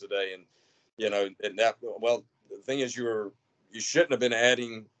 pounds today. And, and the thing is you shouldn't have been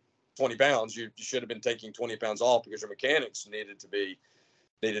adding 20 pounds. You should have been taking 20 pounds off because your mechanics needed to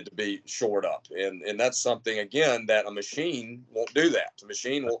be shored up. And that's something, again, that a machine won't do that. A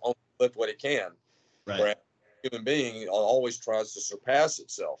machine will only lift what it can. Right. Whereas a human being always tries to surpass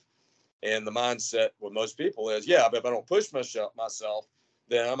itself. And the mindset with most people is, but if I don't push myself,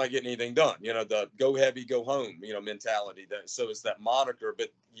 then I'm not getting anything done. The go heavy, go home, mentality. So it's that moniker, but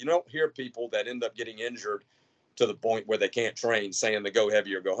you don't hear people that end up getting injured to the point where they can't train saying the go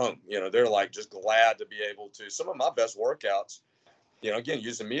heavy or go home. They're like just glad to be able to. Some of my best workouts, again,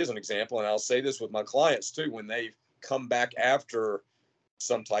 using me as an example, and I'll say this with my clients too, when they've come back after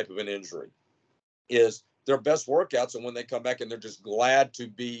some type of an injury, is their best workouts and when they come back and they're just glad to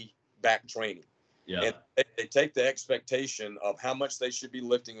be back training. Yeah. And they take the expectation of how much they should be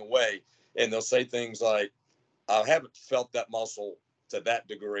lifting away, and they'll say things like, I haven't felt that muscle to that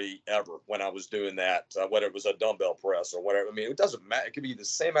degree ever when I was doing that, whether it was a dumbbell press or whatever. I mean, it doesn't matter. It could be the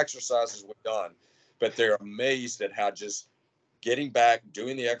same exercises we've done, but they're amazed at how just getting back,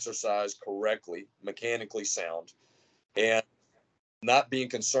 doing the exercise correctly, mechanically sound, and not being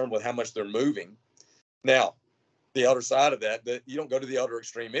concerned with how much they're moving. Now, the other side of that you don't go to the other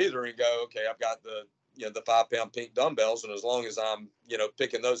extreme either and go, okay, I've got the 5-pound pink dumbbells, and as long as I'm,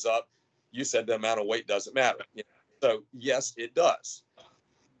 picking those up, you said the amount of weight doesn't matter. So yes, it does.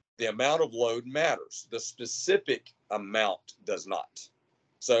 The amount of load matters. The specific amount does not.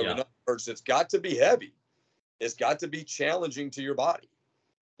 So in other words, it's got to be heavy. It's got to be challenging to your body.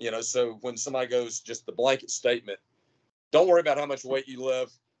 So when somebody goes just the blanket statement, don't worry about how much weight you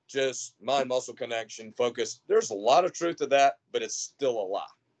lift, just mind muscle connection, focus. There's a lot of truth to that, but it's still a lie.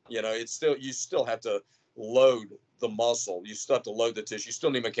 You still have to load the muscle. You still have to load the tissue. You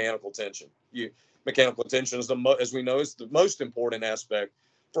still need mechanical tension. Mechanical tension is as we know, is the most important aspect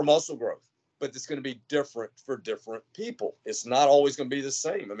for muscle growth, but it's going to be different for different people. It's not always going to be the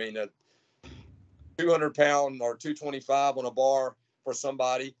same. I mean, 200-pound or 225 on a bar for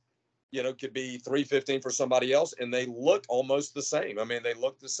somebody, could be 315 for somebody else, and they look almost the same. I mean, they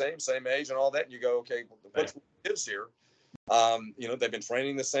look the same age and all that. And you go, okay, what's gives here? They've been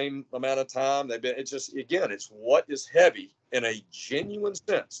training the same amount of time. It's what is heavy in a genuine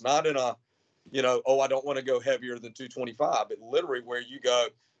sense, not in a, I don't want to go heavier than 225, but literally where you go,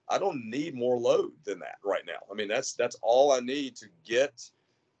 I don't need more load than that right now. I mean, that's all I need to get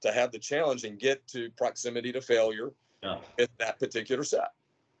to have the challenge and get to proximity to failure at that particular set.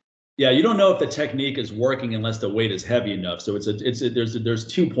 Yeah, you don't know if the technique is working unless the weight is heavy enough. So there's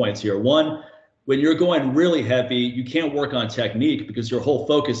 2 points here. One, when you're going really heavy, you can't work on technique because your whole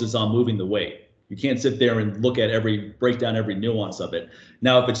focus is on moving the weight. You can't sit there and break down every nuance of it.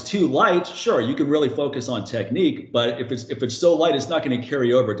 Now, if it's too light, sure, you can really focus on technique, but if it's so light, it's not going to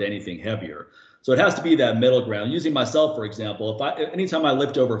carry over to anything heavier. So it has to be that middle ground. Using myself, for example, anytime I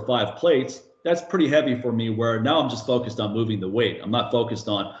lift over 5 plates, that's pretty heavy for me, where now I'm just focused on moving the weight. I'm not focused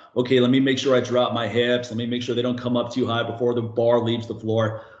on, okay, let me make sure I drop my hips. Let me make sure they don't come up too high before the bar leaves the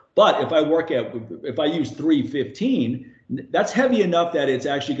floor. But if I use 315, that's heavy enough that it's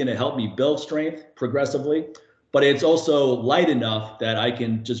actually going to help me build strength progressively, but it's also light enough that I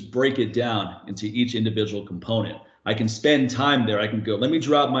can just break it down into each individual component. I can spend time there. I can go, let me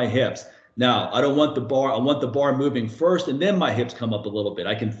drop my hips. Now, I don't want the bar. I want the bar moving first, and then my hips come up a little bit.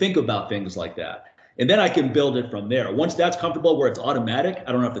 I can think about things like that. And then I can build it from there. Once that's comfortable where it's automatic,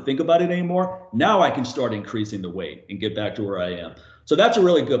 I don't have to think about it anymore. Now I can start increasing the weight and get back to where I am. So that's a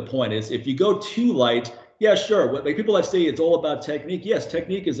really good point. Is if you go too light, yeah, sure. Like people that say it's all about technique. Yes,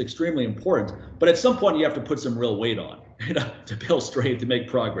 technique is extremely important, but at some point you have to put some real weight on, to build strength, to make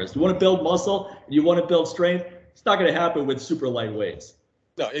progress. You want to build muscle, you want to build strength. It's not going to happen with super light weights.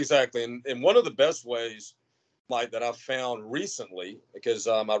 No, exactly. And one of the best ways, Mike, that I've found recently, because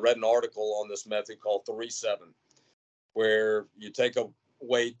I read an article on this method called 3-7, where you take a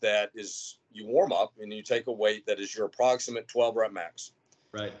weight that is, you warm up and you take a weight that is your approximate 12 rep max.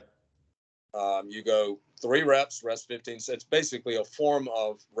 Right. You go 3 reps, rest 15. So it's basically a form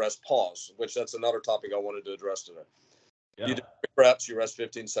of rest pause, which that's another topic I wanted to address today. Yeah. You do 3 reps, you rest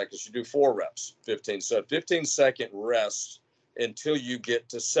 15 seconds. You do 4 reps, 15. So 15-second rest until you get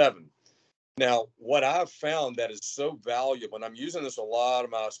to 7. Now, what I've found that is so valuable, and I'm using this a lot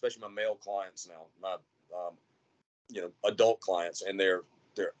of my, especially my male clients now, my adult clients, and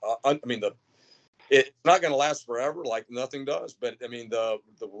I mean, it's not going to last forever, like nothing does. But I mean, the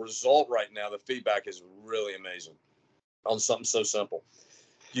result right now, the feedback is really amazing on something so simple.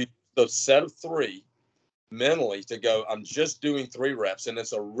 The set of 3 mentally to go, I'm just doing 3 reps, and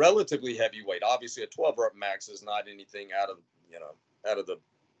it's a relatively heavy weight. Obviously, a 12 rep max is not anything out of the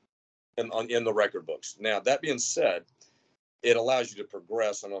in the record books. Now, that being said, it allows you to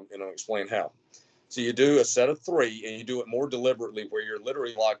progress, and I'll explain how. So you do a set of 3, and you do it more deliberately, where you're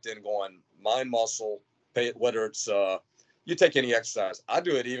literally locked in, going mind, muscle, whether it's you take any exercise. I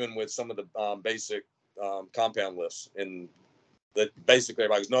do it even with some of the basic compound lifts, and that basically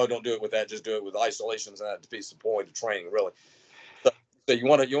everybody goes, no, don't do it with that. Just do it with isolations, and that defeats the point of training, really. So you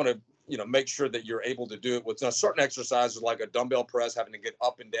want to make sure that you're able to do it with certain exercises, like a dumbbell press, having to get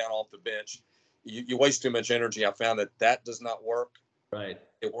up and down off the bench. You waste too much energy. I found that does not work. Right.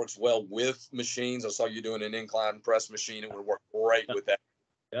 It works well with machines. I saw you doing an incline press machine. It would work great with that.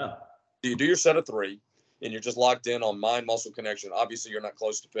 Yeah. You do your set of 3, and you're just locked in on mind-muscle connection. Obviously, you're not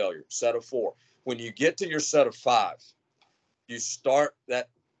close to failure. Set of 4. When you get to your set of 5, you start that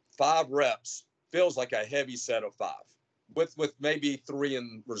 5 reps feels like a heavy set of 5 with maybe 3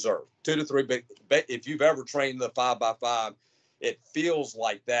 in reserve, 2 to 3. But if you've ever trained the 5x5, it feels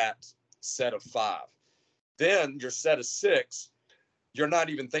like that set of 5. Then your set of 6, you're not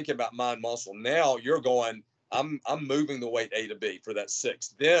even thinking about mind muscle. Now you're going, I'm moving the weight A to B for that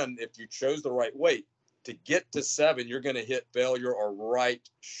 6. Then if you chose the right weight to get to 7, you're going to hit failure or right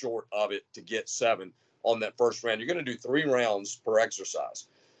short of it to get 7 on that first round. You're going to do 3 rounds per exercise.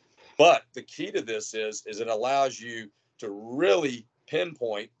 But the key to this is it allows you to really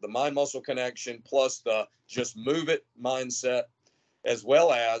pinpoint the mind muscle connection, plus the just move it mindset, as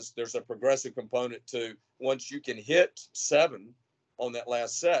well as there's a progressive component to, once you can hit 7 on that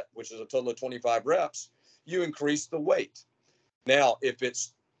last set, which is a total of 25 reps, you increase the weight. Now, if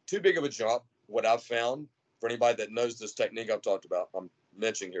it's too big of a jump, what I've found for anybody that knows this technique I've talked about, I'm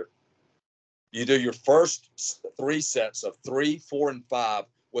mentioning here, you do your first 3 sets of 3, 4, and 5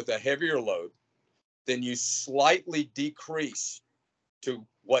 with a heavier load. Then you slightly decrease to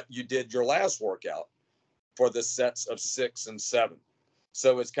what you did your last workout for the sets of 6 and 7.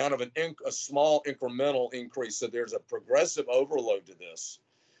 So it's kind of a small incremental increase. So there's a progressive overload to this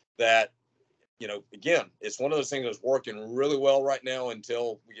that, again, it's one of those things that's working really well right now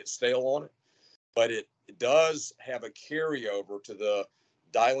until we get stale on it. But it does have a carryover to the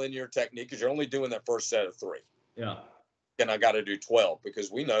dial in your technique, because you're only doing that first set of 3. Yeah. And I got to do 12, because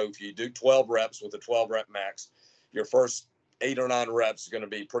we know if you do 12 reps with a 12 rep max, your first 8 or 9 reps is going to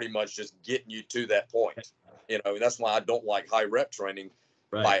be pretty much just getting you to that point. That's why I don't like high rep training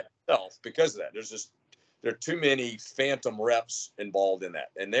by itself, because of that. There are too many phantom reps involved in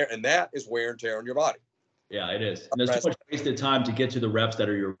that. And that is wear and tear on your body. Yeah, it is. And there's too much wasted time to get to the reps that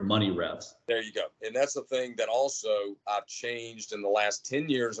are your money reps. There you go. And that's the thing that also I've changed in the last 10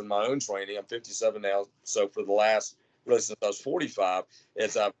 years in my own training. I'm 57 now. So for the last, really since I was 45,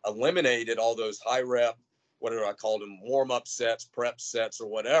 is I've eliminated all those high rep, whatever I call them, warm-up sets, prep sets, or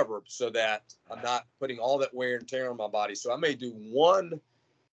whatever, so that I'm not putting all that wear and tear on my body. So I may do one,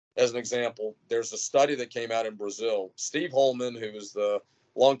 as an example. There's a study that came out in Brazil. Steve Holman, who was the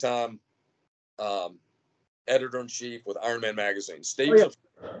longtime editor-in-chief with Ironman magazine. Steve's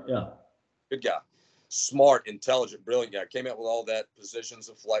a good guy, smart, intelligent, brilliant guy. Came out with all that positions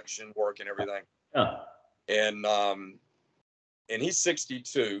of flexion work and everything. Yeah. And he's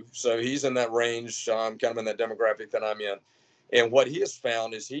 62, so he's in that range. I'm kind of in that demographic that I'm in. And what he has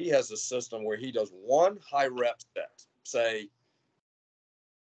found is he has a system where he does one high rep set, say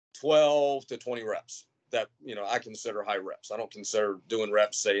 12 to 20 reps. That, I consider high reps. I don't consider doing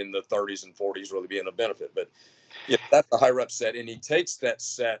reps, say, in the 30s and 40s really being a benefit. But that's a high rep set. And he takes that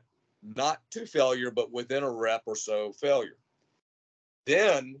set not to failure, but within a rep or so failure.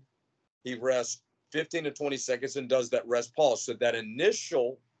 Then he rests 15 to 20 seconds and does that rest pause. So that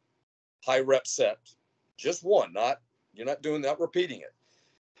initial high rep set, just one, you're not doing that, repeating it.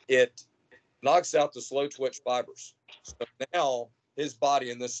 It knocks out the slow twitch fibers. So now his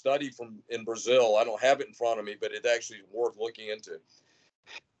body, in this study in Brazil, I don't have it in front of me, but it actually is worth looking into.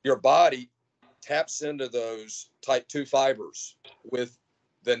 Your body taps into those type 2 fibers with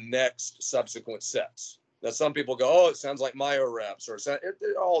the next subsequent sets. Now, some people go, oh, it sounds like myo reps, or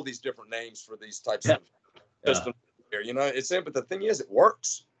all these different names for these types of systems here. But the thing is, it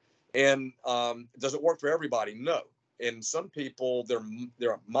works. And does it work for everybody? No. And some people,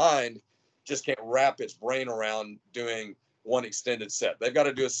 their mind just can't wrap its brain around doing one extended set. They've got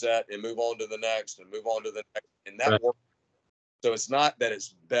to do a set and move on to the next and move on to the next. And that works. So it's not that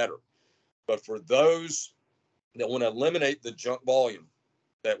it's better, but for those that want to eliminate the junk volume,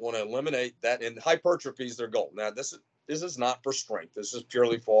 that want to eliminate that, and hypertrophy is their goal. Now, this is not for strength. This is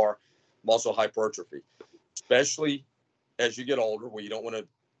purely for muscle hypertrophy, especially as you get older, where you don't want to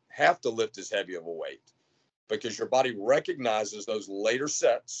have to lift as heavy of a weight, because your body recognizes those later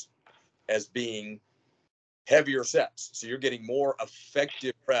sets as being heavier sets. So you're getting more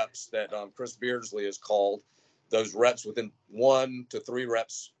effective reps that Chris Beardsley has called those reps within 1 to 3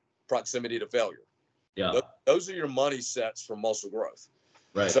 reps proximity to failure. Yeah. Those are your money sets for muscle growth.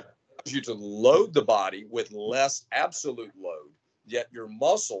 Right. So it allows you to load the body with less absolute load, yet your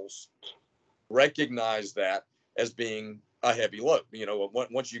muscles recognize that as being a heavy load. You know,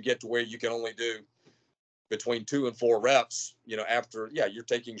 once you get to where you can only do between 2 and 4 reps, you know, after, you're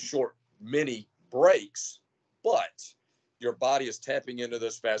taking short mini breaks, but your body is tapping into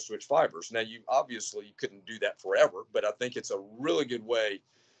those fast twitch fibers. Now, you couldn't do that forever, but I think it's a really good way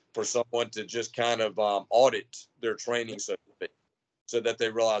for someone to just kind of audit their training, so to speak, so that they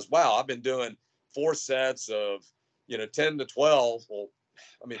realize, wow, I've been doing 4 sets of, 10 to 12. Well,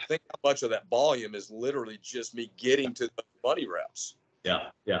 I mean, think how much of that volume is literally just me getting to the money reps. Yeah.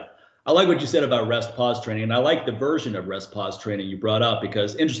 Yeah. I like what you said about rest pause training, and I like the version of rest pause training you brought up,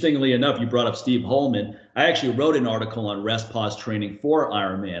 because interestingly enough, you brought up Steve Holman. I actually wrote an article on rest pause training for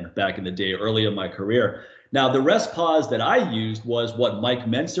Ironman back in the day, early in my career. Now, the rest pause that I used was what Mike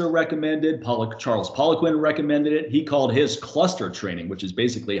Mentzer recommended. Charles Poliquin recommended it. He called his cluster training, which is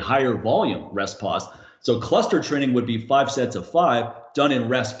basically higher volume rest pause. So cluster training would be 5 sets of 5 done in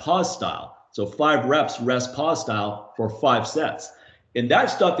rest pause style. So 5 reps rest pause style for 5 sets. And that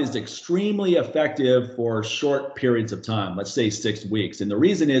stuff is extremely effective for short periods of time, let's say 6 weeks. And the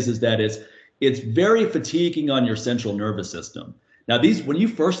reason is that it's very fatiguing on your central nervous system. Now, when you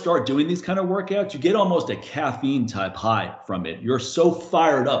first start doing these kind of workouts, you get almost a caffeine type high from it. You're so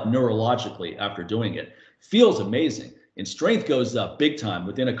fired up neurologically after doing it. Feels amazing. And strength goes up big time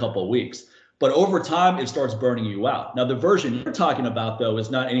within a couple of weeks. But over time, it starts burning you out. Now, the version you're talking about, though, is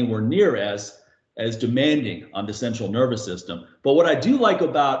not anywhere near as demanding on the central nervous system. But what I do like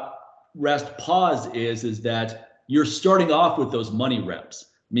about rest pause is that you're starting off with those money reps.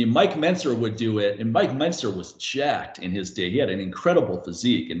 I mean, Mike Mentzer would do it, and Mike Mentzer was jacked in his day. He had an incredible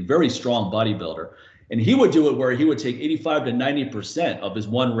physique and very strong bodybuilder. And he would do it where he would take 85 to 90% of his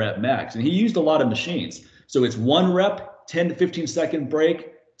 1 rep max. And he used a lot of machines. So it's 1 rep, 10 to 15 second break,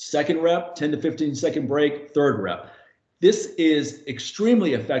 2nd rep, 10 to 15 second break, 3rd rep. This is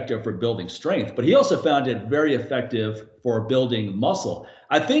extremely effective for building strength, but he also found it very effective for building muscle.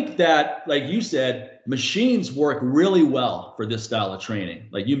 I think that, like you said, machines work really well for this style of training.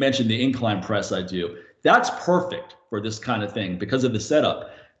 Like you mentioned, the incline press I do. That's perfect for this kind of thing because of the setup.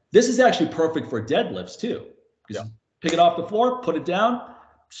 This is actually perfect for deadlifts too. Yeah. Pick it off the floor, put it down,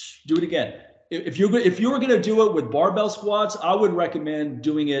 do it again. If you were going to do it with barbell squats, I would recommend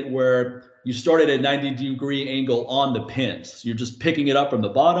doing it where you start at a 90-degree angle on the pins. You're just picking it up from the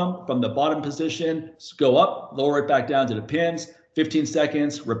bottom position, go up, lower it back down to the pins, 15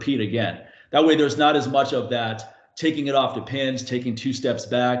 seconds, repeat again. That way there's not as much of that taking it off the pins, taking 2 steps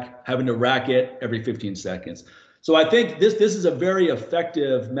back, having to rack it every 15 seconds. So I think this is a very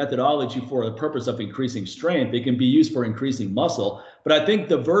effective methodology for the purpose of increasing strength. It can be used for increasing muscle, but I think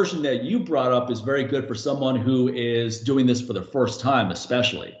the version that you brought up is very good for someone who is doing this for the first time,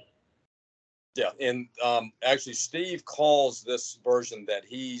 especially. Yeah, and actually, Steve calls this version that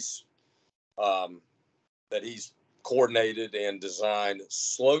he's coordinated and designed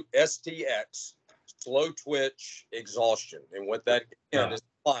STX, slow twitch exhaustion, and what that is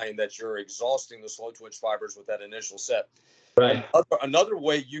implying that you're exhausting the slow twitch fibers with that initial set. Right. Another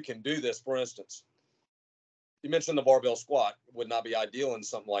way you can do this, for instance, you mentioned the barbell squat would not be ideal in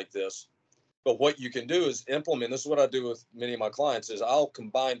something like this. But what you can do is implement, this is what I do with many of my clients, is I'll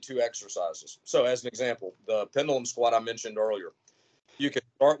combine 2 exercises. So as an example, the pendulum squat I mentioned earlier, you can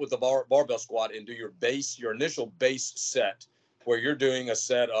start with the barbell squat and do your initial base set, where you're doing a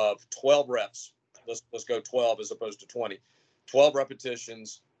set of 12 reps. Let's go 12 as opposed to 20. 12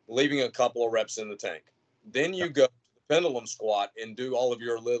 repetitions, leaving a couple of reps in the tank. Then you go to the pendulum squat and do all of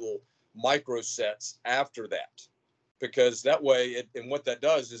your little micro sets after that. Because that way, and what that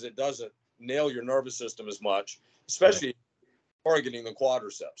does is it doesn't nail your nervous system as much, especially targeting the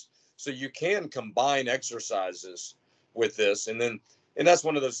quadriceps. So you can combine exercises with this, and that's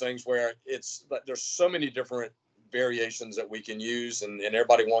one of those things where there's so many different variations that we can use, and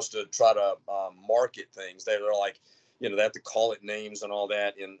everybody wants to try to market things. They're like, they have to call it names and all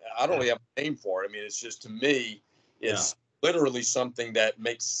that, and I don't really have a name for it. I mean, it's just, to me, it's literally something that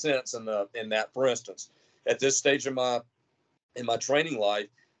makes sense in that. For instance, at this stage in my training life,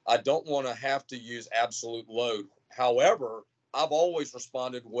 I don't want to have to use absolute load. However, I've always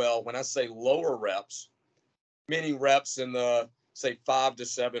responded well when I say lower reps, meaning reps in the say 5 to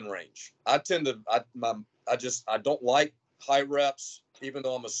 7 range. I don't like high reps, even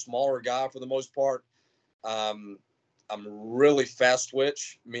though I'm a smaller guy for the most part. I'm really fast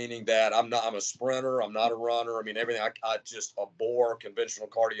twitch, meaning that I'm a sprinter. I'm not a runner. I mean, everything. I just abhor conventional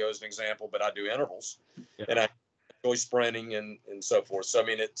cardio as an example, but I do intervals, and I enjoy sprinting and so forth. So I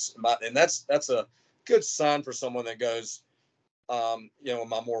mean, that's a good sign for someone that goes, am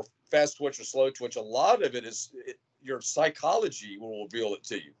I more fast twitch or slow twitch? A lot of it is your psychology will reveal it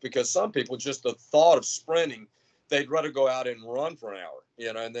to you, because some people, just the thought of sprinting, they'd rather go out and run for an hour,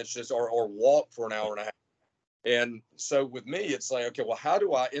 and that's just or walk for an hour and a half. And so with me, it's like, okay, well, how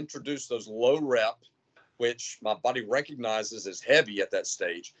do I introduce those low rep, which my body recognizes as heavy at that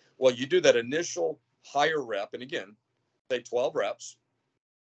stage? Well, you do that initial higher rep, and again, say 12 reps,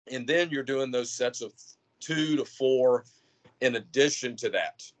 and then you're doing those sets of 2 to 4 in addition to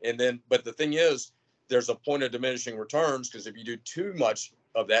that. And then, but the thing is, there's a point of diminishing returns, because if you do too much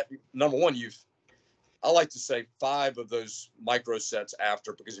of that, number one, I like to say 5 of those micro sets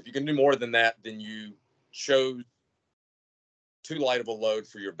after, because if you can do more than that, then you chose too light of a load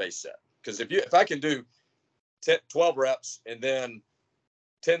for your base set. Because if I can do 12 reps and then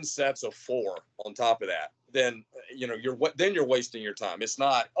 10 sets of 4 on top of that, then you're wasting your time. It's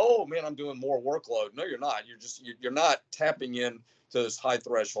not, oh man, I'm doing more workload. No, you're not. You're not tapping in to those high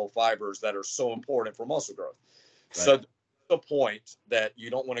threshold fibers that are so important for muscle growth. Right. So the point that you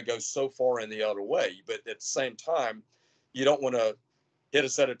don't want to go so far in the other way, but at the same time, you don't want to hit a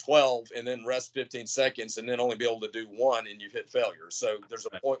set of 12 and then rest 15 seconds and then only be able to do 1 and you've hit failure. So there's a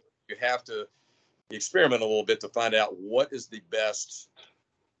point where you have to experiment a little bit to find out what is the best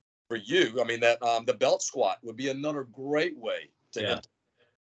for you. I mean, that the belt squat would be another great way to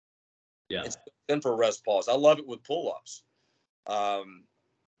then for rest pause. I love it with pull-ups. I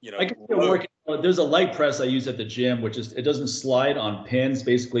can work. There's a light press I use at the gym, which is, it doesn't slide on pins.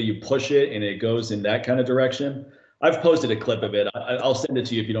 Basically, you push it and it goes in that kind of direction. I've posted a clip of it. I'll send it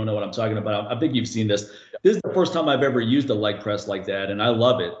to you if you don't know what I'm talking about. I think you've seen this. This is the first time I've ever used a leg press like that, and I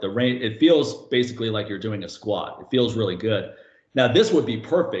love it. It feels basically like you're doing a squat. It feels really good. Now, this would be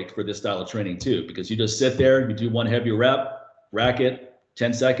perfect for this style of training too, because you just sit there, you do one heavy rep, rack it,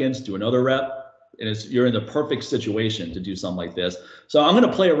 10 seconds, do another rep, and you're in the perfect situation to do something like this. So I'm going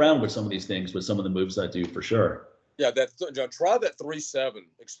to play around with some of these things with some of the moves I do for sure. Yeah, try that 3-7.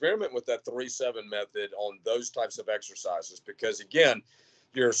 Experiment with that 3-7 method on those types of exercises, because again,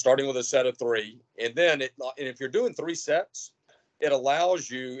 you're starting with a set of 3, and then and if you're doing 3 sets, it allows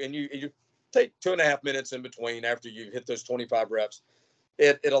you, and you take 2.5 minutes in between after you hit those 25 reps.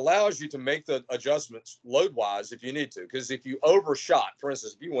 It allows you to make the adjustments load wise if you need to, because if you overshot, for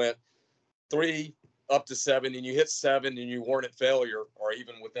instance, if you went 3 up to 7 and you hit 7 and you weren't at failure, or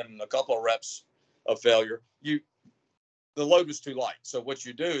even within a couple of reps of failure, the load was too light. So what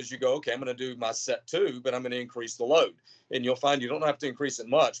you do is you go, okay, I'm going to do my set 2, but I'm going to increase the load. And you'll find you don't have to increase it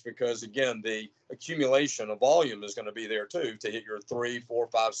much, because again, the accumulation of volume is going to be there too, to hit your 3, 4,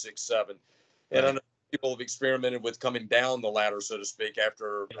 5, 6, 7. Right. And I know people have experimented with coming down the ladder, so to speak,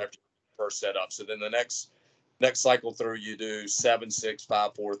 after first setup. So then the next cycle through, you do 7, 6,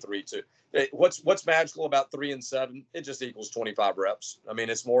 5, 4, 3, 2. What's magical about 3 and 7? It just equals 25 reps. I mean,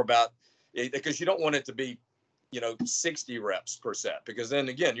 it's more about, because you don't want it to be 60 reps per set, because then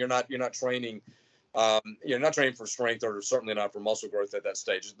again, you're not training, you're not training for strength, or certainly not for muscle growth at that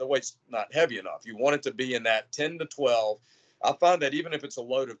stage. The weight's not heavy enough. You want it to be in that 10 to 12. I find that even if it's a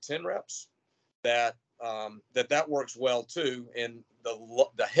load of 10 reps, that works well too. And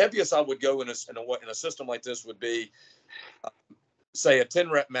the heaviest I would go in a system like this would be, say, a 10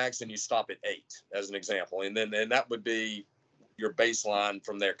 rep max, and you stop at 8 as an example, and that would be your baseline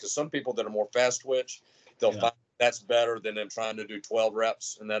from there. Because some people that are more fast twitch, they'll find that's better than them trying to do 12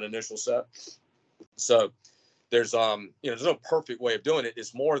 reps in that initial set. So there's there's no perfect way of doing it.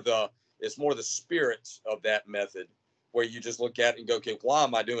 It's more the spirit of that method, where you just look at it and go, okay, why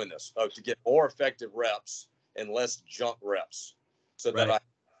am I doing this? Oh, to get more effective reps and less junk reps, so that I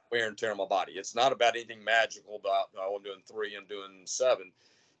wear and tear on my body. It's not about anything magical about, oh, I'm doing 3, I'm doing 7.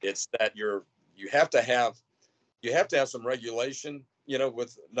 It's that you have to have some regulation,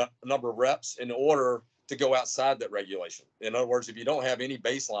 with a number of reps in order to go outside that regulation. In other words, if you don't have any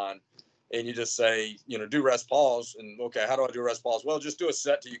baseline and you just say, do rest pause, and okay, how do I do rest pause? Well, just do a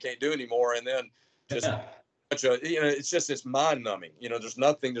set till you can't do anymore, and then just it's mind numbing. There's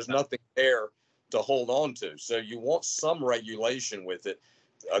nothing there to hold on to. So you want some regulation with it.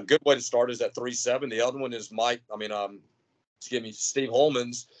 A good way to start is at 3-7. The other one is Steve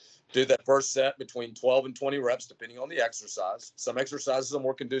Holman's. Do that first set between 12 and 20 reps, depending on the exercise. Some exercises are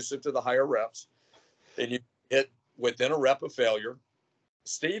more conducive to the higher reps. And you hit within a rep of failure.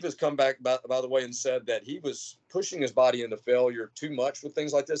 Steve has come back, by the way, and said that he was pushing his body into failure too much with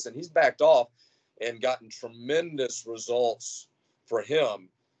things like this. And he's backed off and gotten tremendous results for him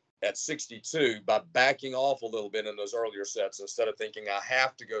at 62 by backing off a little bit in those earlier sets instead of thinking I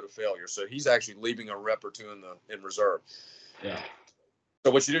have to go to failure. So he's actually leaving a rep or two in reserve. Yeah. So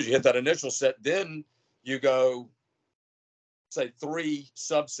what you do is you hit that initial set, then you go, say, 3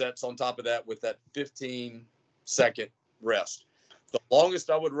 subsets on top of that with that 15-second rest. The longest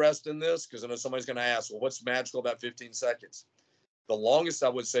I would rest in this, because I know somebody's going to ask, well, what's magical about 15 seconds? The longest I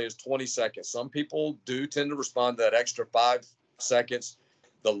would say is 20 seconds. Some people do tend to respond to that extra 5 seconds.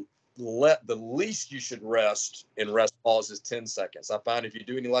 The least you should rest in rest pause is 10 seconds. I find if you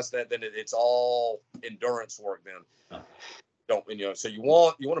do any less than that, then it's all endurance work then. So you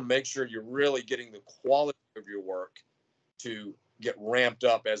want to make sure you're really getting the quality of your work to get ramped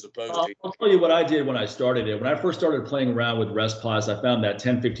up as opposed to. I'll tell you what I did when I started it. When I first started playing around with rest pause, I found that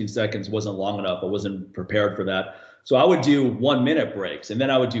 10, 15 seconds wasn't long enough. I wasn't prepared for that. So I would do 1-minute breaks, and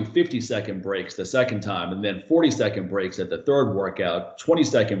then I would do 50-second breaks the second time, and then 40-second breaks at the third workout,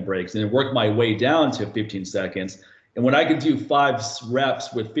 20-second breaks, and then work my way down to 15 seconds. And when I could do 5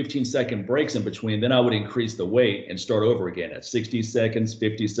 reps with 15-second breaks in between, then I would increase the weight and start over again at 60 seconds,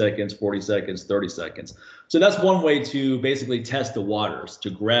 50 seconds, 40 seconds, 30 seconds. So that's one way to basically test the waters,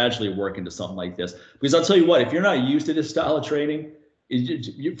 to gradually work into something like this. Because I'll tell you what, if you're not used to this style of training,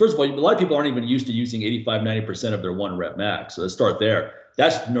 first of all, a lot of people aren't even used to using 85, 90% of their 1-rep max. So let's start there.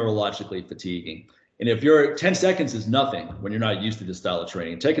 That's neurologically fatiguing. And if you're 10 seconds is nothing when you're not used to this style of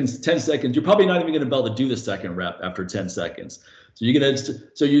training. Taking 10 seconds, you're probably not even going to be able to do the second rep after 10 seconds.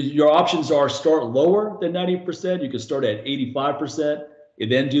 So your options are start lower than 90%. You could start at 85%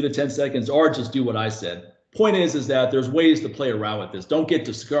 and then do the 10 seconds, or just do what I said. Point is that there's ways to play around with this. Don't get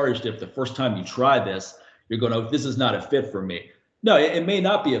discouraged if the first time you try this, you're going to, this is not a fit for me. No, it may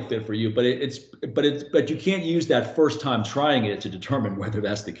not be a fit for you, but you can't use that first time trying it to determine whether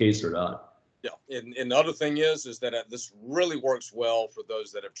that's the case or not. Yeah, and the other thing is that this really works well for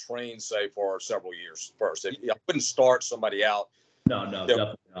those that have trained, say, for several years first. I wouldn't start somebody out. No,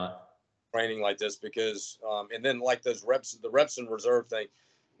 definitely not. Training like this because, and then like those reps, the reps in reserve thing,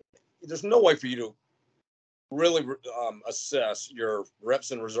 there's no way for you to really assess your reps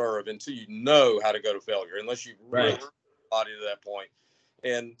in reserve until you know how to go to failure, unless you really body to that point.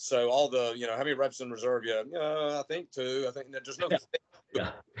 And so all the, how many reps in reserve? I think 2. I think that there's no.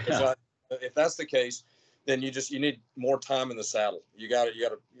 Yeah. If that's the case, then you need more time in the saddle. You got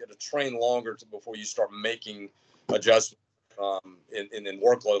to train longer before you start making adjustments in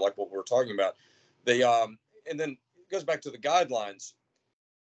workload like what we're talking about. And then it goes back to the guidelines.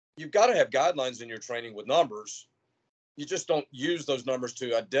 You've got to have guidelines in your training with numbers. You just don't use those numbers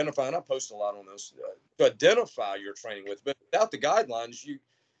to identify, and I post a lot on this, to identify your training with. But without the guidelines, you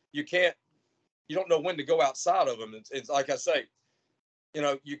don't know when to go outside of them. It's like I say,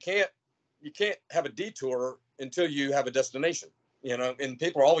 you can't have a detour until you have a destination, and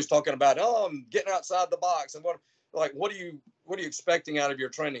people are always talking about, I'm getting outside the box. And what are you expecting out of your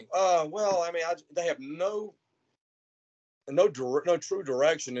training? Well, I mean, they have no true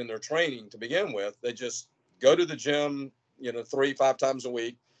direction in their training to begin with. They just go to the gym, 3-5 times a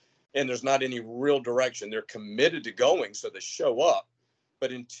week, and there's not any real direction. They're committed to going, so they show up.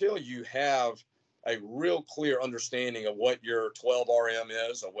 But until you have a real clear understanding of what your 12 RM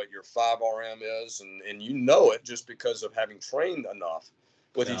is or what your 5 RM is, and it just because of having trained enough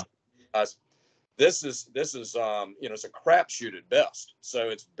with each guys. This is it's a crapshoot at best. So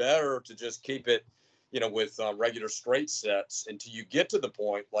it's better to just keep it, with regular straight sets until you get to the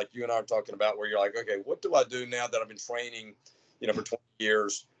point like you and I are talking about where you're like, okay, what do I do now that I've been training, for 20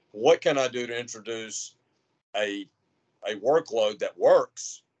 years? What can I do to introduce a workload that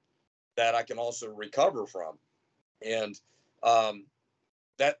works, that I can also recover from? And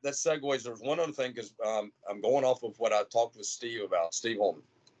that segues. There's one other thing, because I'm going off of what I talked with Steve Holman.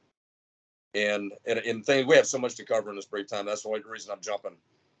 And thing, we have so much to cover in this brief time. That's the only reason I'm jumping.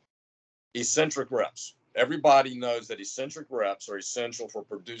 Eccentric reps. Everybody knows that eccentric reps are essential for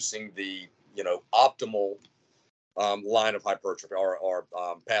producing the optimal line of hypertrophy or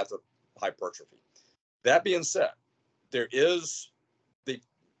path of hypertrophy. That being said, there is the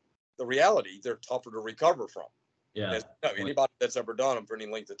reality. They're tougher to recover from. Yeah. Anybody that's ever done them for any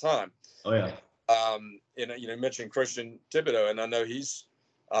length of time. Oh yeah. You mentioned Christian Thibodeau, and I know he's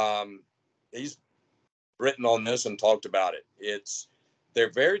he's written on this and talked about it.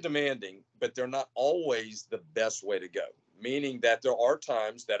 They're very demanding, but they're not always the best way to go. Meaning that there are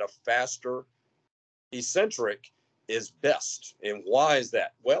times that a faster eccentric is best. And why is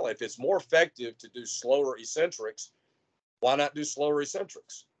that? Well, if it's more effective to do slower eccentrics, why not do slower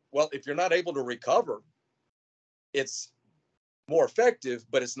eccentrics? Well, if you're not able to recover, it's more effective,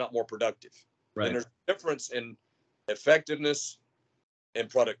 but it's not more productive. Right. And there's a difference in effectiveness and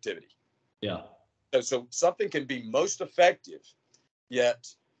productivity. Yeah. So something can be most effective, yet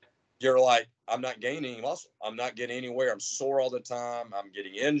you're like, I'm not gaining any muscle. I'm not getting anywhere. I'm sore all the time. I'm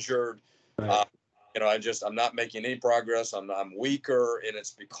getting injured. Right. I'm not making any progress. I'm weaker. And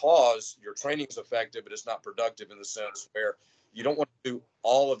it's because your training is effective, but it's not productive in the sense where you don't want to do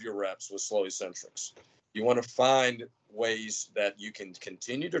all of your reps with slow eccentrics. You want to find ways that you can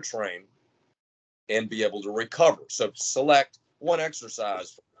continue to train and be able to recover. So select one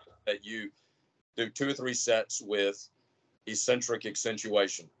exercise that you do 2 or 3 sets with eccentric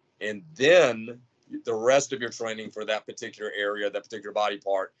accentuation. And then the rest of your training for that particular area, that particular body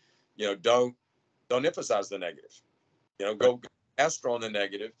part, don't emphasize the negative. Go faster on the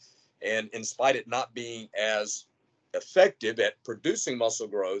negative. And in spite of it not being as effective at producing muscle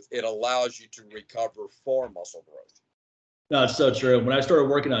growth, it allows you to recover for muscle growth. No, it's so true. When I started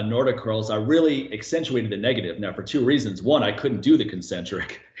working on Nordic curls, I really accentuated the negative. Now, for 2 reasons. One, I couldn't do the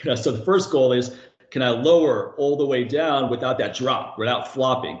concentric. So the first goal is, can I lower all the way down without that drop, without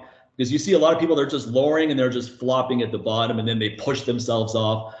flopping? Because you see a lot of people, they're just lowering and they're just flopping at the bottom, and then they push themselves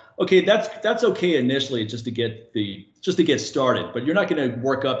off. Okay, that's okay initially just to get started, but you're not going to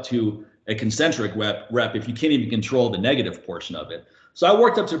work up to a concentric rep if you can't even control the negative portion of it. So I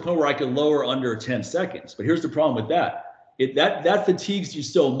worked up to a point where I could lower under 10 seconds. But here's the problem with that. That fatigues you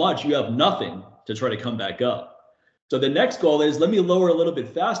so much, you have nothing to try to come back up. So the next goal is, let me lower a little bit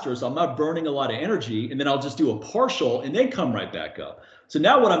faster so I'm not burning a lot of energy, and then I'll just do a partial and then come right back up. So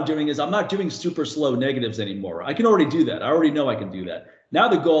now what I'm doing is I'm not doing super slow negatives anymore. I can already do that. I already know I can do that. Now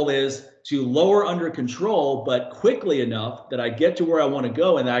the goal is to lower under control, but quickly enough that I get to where I want to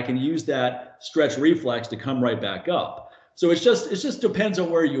go, and I can use that stretch reflex to come right back up. So it just depends on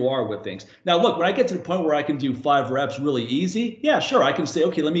where you are with things. Now, look, when I get to the point where I can do 5 reps really easy, yeah, sure, I can say,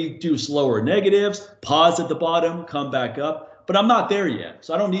 okay, let me do slower negatives, pause at the bottom, come back up. But I'm not there yet.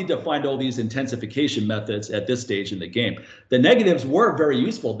 So I don't need to find all these intensification methods at this stage in the game. The negatives were very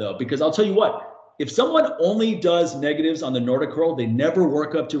useful, though, because I'll tell you what, if someone only does negatives on the Nordic curl, they never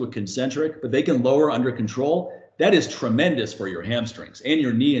work up to a concentric, but they can lower under control, that is tremendous for your hamstrings and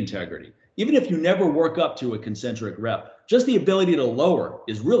your knee integrity. Even if you never work up to a concentric rep, just the ability to lower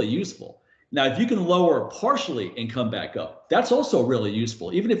is really useful. Now, if you can lower partially and come back up, that's also really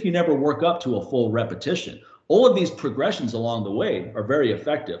useful, even if you never work up to a full repetition. All of these progressions along the way are very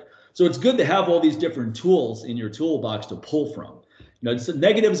effective. So it's good to have all these different tools in your toolbox to pull from.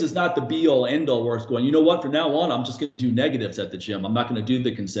 Negatives is not the be all end all where it's going, you know what, from now on, I'm just going to do negatives at the gym. I'm not going to do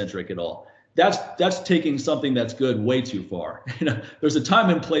the concentric at all. That's taking something that's good way too far. There's a time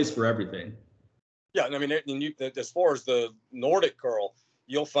and place for everything. Yeah, I mean, as far as the Nordic curl,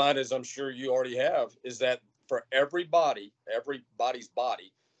 you'll find, as I'm sure you already have, is that for everybody's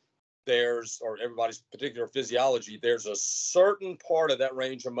body, or everybody's particular physiology, there's a certain part of that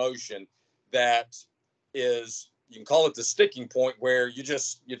range of motion that is, you can call it the sticking point, where you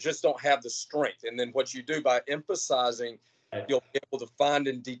just don't have the strength. And then what you do by emphasizing, you'll be able to find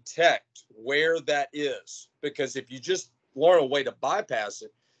and detect where that is. Because if you just learn a way to bypass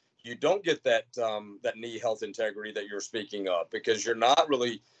it, you don't get that knee health integrity that you're speaking of, because you're not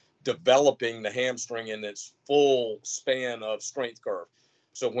really developing the hamstring in its full span of strength curve.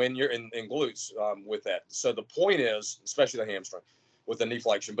 So when you're in glutes with that. So the point is, especially the hamstring with the knee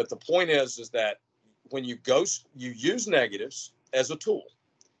flexion, but the point is that when you use negatives as a tool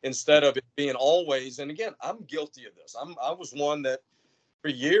instead of it being always, and again, I'm guilty of this. I was one that for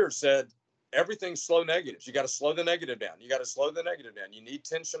years said, everything's slow negatives. You got to slow the negative down. You need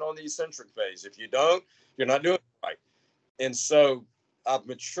tension on the eccentric phase. If you don't, you're not doing it right. And so I've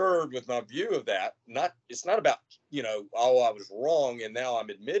matured with my view of that. It's not about, I was wrong and now I'm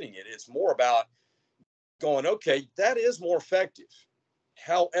admitting it. It's more about going, okay, that is more effective.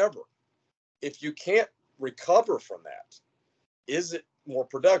 However, if you can't recover from that, is it more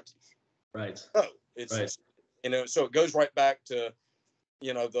productive? Right. No, it's right. So it goes right back to,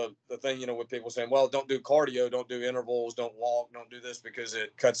 the thing, with people saying, well, don't do cardio, don't do intervals, don't walk, don't do this because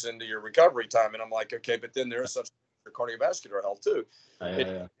it cuts into your recovery time. And I'm like, okay, but then there is such cardiovascular health too,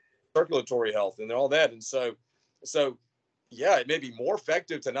 circulatory health and all that. And so yeah, it may be more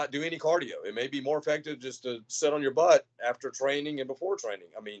effective to not do any cardio. It may be more effective just to sit on your butt after training and before training.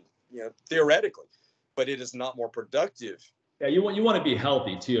 I mean, theoretically, but it is not more productive. Yeah, you want to be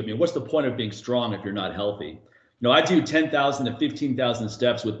healthy too. I mean, what's the point of being strong if you're not healthy? I do 10,000 to 15,000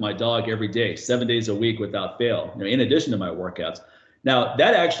 steps with my dog every day, 7 days a week without fail, in addition to my workouts. Now,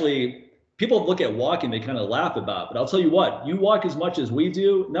 that actually, people look at walking, they kind of laugh about, but I'll tell you what, you walk as much as we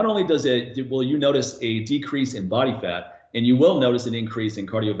do, not only will you notice a decrease in body fat, and you will notice an increase in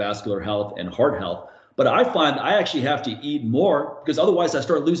cardiovascular health and heart health, but I find I actually have to eat more because otherwise I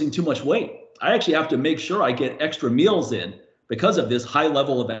start losing too much weight. I actually have to make sure I get extra meals in because of this high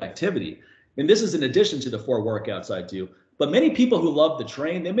level of activity. And this is in addition to the 4 workouts I do. But many people who love to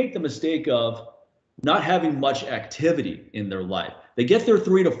train, they make the mistake of not having much activity in their life. They get their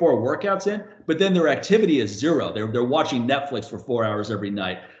 3 to 4 workouts in, but then their activity is zero. They're watching Netflix for 4 hours every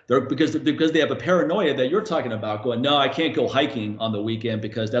night. Because they have a paranoia that you're talking about, going, no, I can't go hiking on the weekend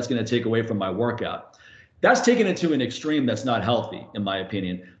because that's going to take away from my workout. That's taking it to an extreme that's not healthy, in my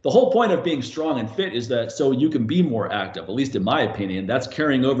opinion. The whole point of being strong and fit is that so you can be more active, at least in my opinion. That's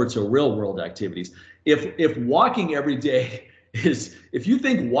carrying over to real world activities. If walking every day if you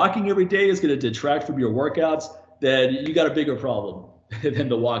think walking every day is going to detract from your workouts, then you got a bigger problem than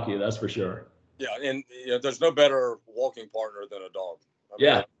the walking, that's for sure. Yeah, and there's no better walking partner than a dog. I mean,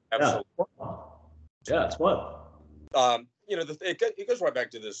 yeah, absolutely. Yeah, it's fun. It goes right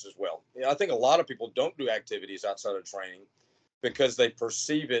back to this as well. I think a lot of people don't do activities outside of training because they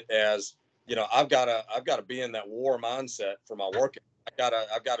perceive it as, I've got to be in that war mindset for my workout.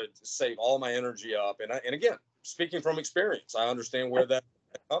 I've got to save all my energy up. And again, speaking from experience, I understand where that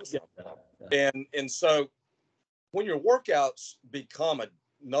comes from. Yeah. And so when your workouts become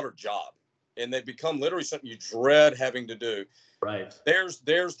another job and they become literally something you dread having to do, right? There's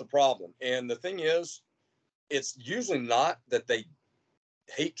the problem. And the thing is, it's usually not that they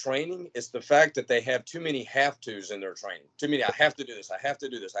hate training. It's the fact that they have too many have-tos in their training. Too many, I have to do this. I have to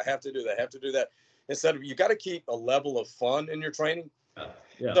do this. I have to do that. I have to do that. Instead of, you got to keep a level of fun in your training.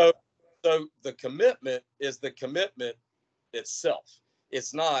 Yeah. So the commitment is the commitment itself.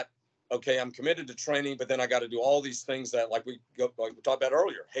 It's not, okay, I'm committed to training, but then I got to do all these things that like we talked about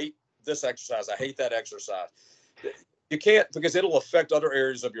earlier. Hate this exercise. I hate that exercise. You can't, because it'll affect other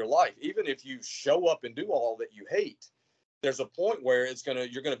areas of your life. Even if you show up and do all that you hate, there's a point where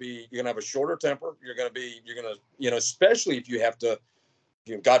you're going to have a shorter temper. You're going to, especially if you have to,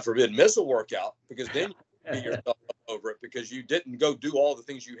 God forbid, miss a workout, because then you beat yourself up over it because you didn't go do all the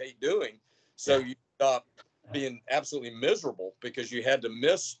things you hate doing. So you stop being absolutely miserable because you had to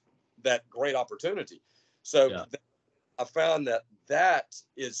miss that great opportunity. So I found that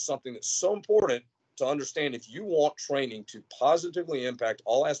is something that's so important to understand if you want training to positively impact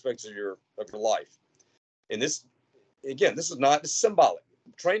all aspects of your life. And this is not symbolic.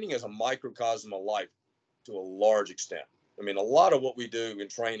 Training is a microcosm of life to a large extent. I mean, a lot of what we do in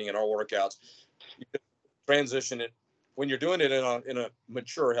training and our workouts, you transition it when you're doing it in a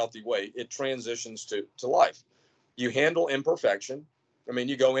mature, healthy way. It transitions to life. You handle imperfection. I mean,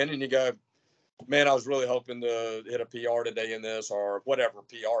 you go in and you go, man, I was really hoping to hit a PR today in this, or whatever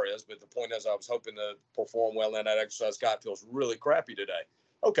PR is. But the point is, I was hoping to perform well in that exercise. God, feels really crappy today.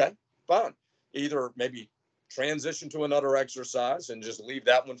 Okay, fine. Either maybe transition to another exercise and just leave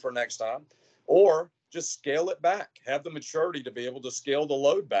that one for next time, or just scale it back. Have the maturity to be able to scale the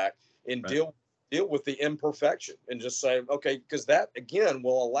load back and deal with the imperfection and just say, okay, because that, again,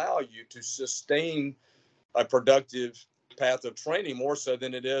 will allow you to sustain a productive path of training more so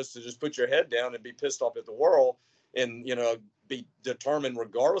than it is to just put your head down and be pissed off at the world and be determined,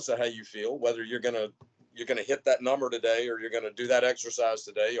 regardless of how you feel, whether you're gonna hit that number today, or you're gonna do that exercise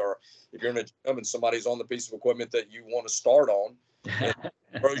today, or if you're in a gym and somebody's on the piece of equipment that you want to start on and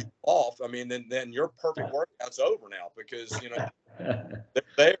throws you off. I mean, then your perfect workout's over now, because they're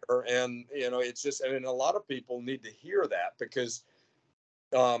there. And it's just, I mean, a lot of people need to hear that, because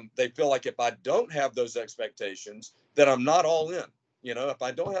they feel like if I don't have those expectations, that I'm not all in. If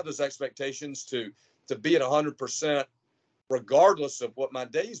I don't have those expectations to be at 100%, regardless of what my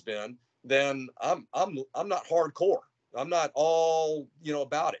day's been, then I'm not hardcore. I'm not all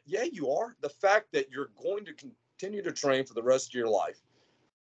about it. Yeah, you are. The fact that you're going to continue to train for the rest of your life,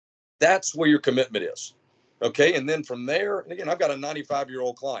 that's where your commitment is. Okay, and then from there, and again, I've got a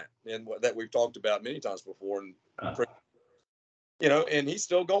 95-year-old client, and that we've talked about many times before, and and he's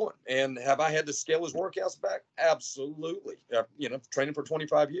still going. And have I had to scale his workouts back? Absolutely. Training for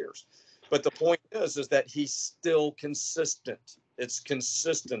 25 years. But the point is that he's still consistent. It's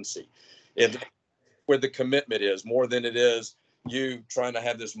consistency. And where the commitment is, more than it is you trying to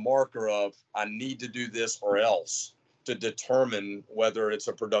have this marker of, I need to do this or else. to determine whether it's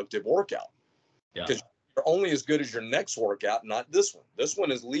a productive workout. Yeah. Because you're only as good as your next workout, not this one. This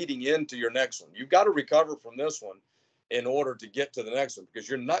one is leading into your next one. You've got to recover from this one in order to get to the next one, because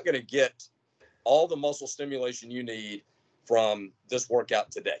you're not going to get all the muscle stimulation you need from this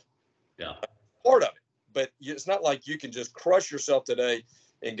workout today. Yeah. Part of it. But it's not like you can just crush yourself today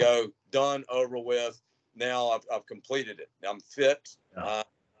and go, done, over with. Now I've completed it. I'm fit. Yeah.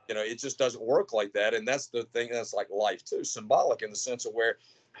 It just doesn't work like that. And that's the thing. That's like life too, symbolic in the sense of where,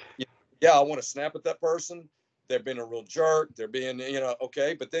 I want to snap at that person. They're being a real jerk. They're being,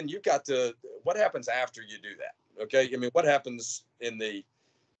 okay. But then you've got to, what happens after you do that? Okay. I mean, what happens in the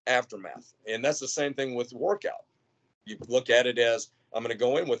aftermath? And that's the same thing with the workout. You look at it as, I'm going to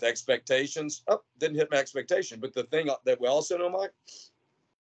go in with expectations. Oh, didn't hit my expectation. But the thing that we also know, Mike,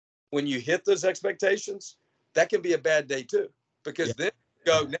 when you hit those expectations, that can be a bad day too, because then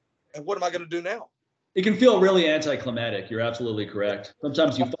you go, what am I going to do now? It can feel really anticlimactic. You're absolutely correct.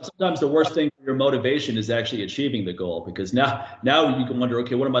 Sometimes the worst thing for your motivation is actually achieving the goal, because now you can wonder,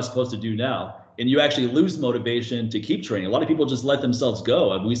 okay, what am I supposed to do now? And you actually lose motivation to keep training. A lot of people just let themselves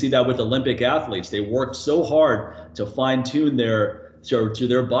go. And we see that with Olympic athletes. They work so hard to fine tune their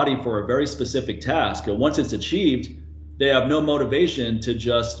body for a very specific task. And once it's achieved, they have no motivation to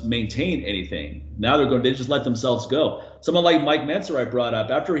just maintain anything. Now they just let themselves go. Someone like Mike Mentzer I brought up,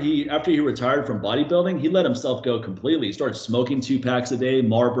 after he retired from bodybuilding, he let himself go completely. He started smoking 2 packs a day,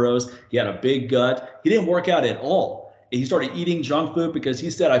 Marlboros. He had a big gut. He didn't work out at all. He started eating junk food because he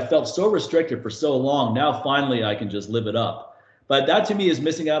said, I felt so restricted for so long. Now finally I can just live it up. But that to me is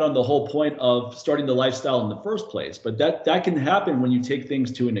missing out on the whole point of starting the lifestyle in the first place. But that can happen when you take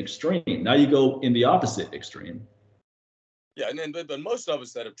things to an extreme. Now you go in the opposite extreme. Yeah, but most of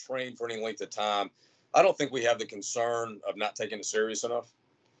us that have trained for any length of time, I don't think we have the concern of not taking it serious enough.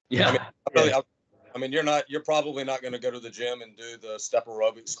 Yeah. You're probably not going to go to the gym and do the step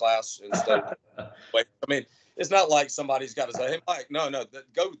aerobics class instead. It's not like somebody's got to say, hey, Mike, no,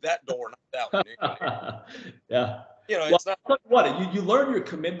 go that door, not that one. Yeah. It's not. What you learn your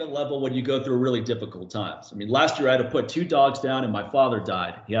commitment level when you go through really difficult times. I mean, last year I had to put 2 dogs down and my father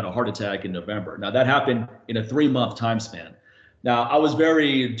died. He had a heart attack in November. Now that happened in a 3-month time span. Now, I was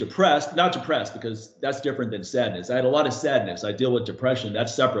very depressed, not depressed because that's different than sadness. I had a lot of sadness. I deal with depression.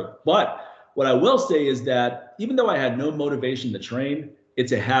 That's separate. But what I will say is that even though I had no motivation to train,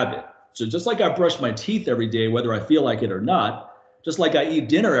 it's a habit. So just like I brush my teeth every day, whether I feel like it or not, just like I eat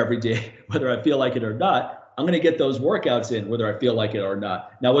dinner every day, whether I feel like it or not, I'm going to get those workouts in, whether I feel like it or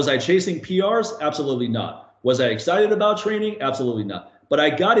not. Now, was I chasing PRs? Absolutely not. Was I excited about training? Absolutely not. But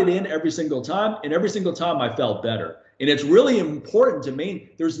I got it in every single time, and every single time I felt better. And it's really important to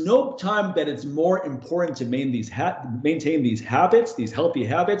there's no time that it's more important to maintain these habits, these healthy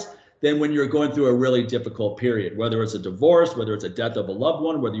habits, than when you're going through a really difficult period, whether it's a divorce, whether it's a death of a loved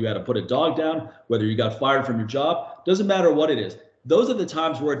one, whether you had to put a dog down, whether you got fired from your job, doesn't matter what it is. Those are the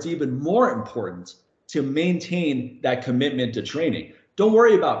times where it's even more important to maintain that commitment to training. Don't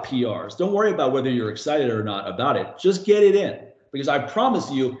worry about PRs. Don't worry about whether you're excited or not about it. Just get it in. Because I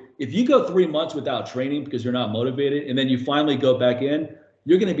promise you, if you go 3 months without training because you're not motivated, and then you finally go back in,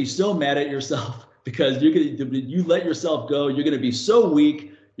 you're going to be so mad at yourself because you let yourself go. You're going to be so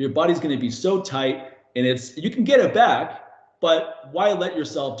weak. Your body's going to be so tight, and you can get it back, but why let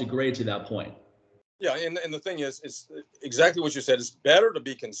yourself degrade to that point? Yeah, and the thing is, it's exactly what you said. It's better to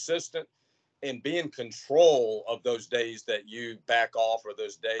be consistent and be in control of those days that you back off, or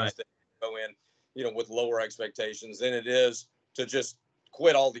those days that you go in, with lower expectations, than it is to just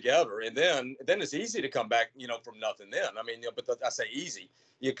quit altogether. And then it's easy to come back, from nothing then. I mean, but I say easy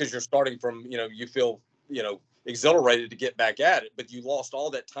because you're starting from, you feel, exhilarated to get back at it, but you lost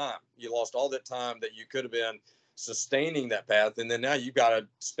all that time. You lost all that time that you could have been sustaining that path. And then now you've got to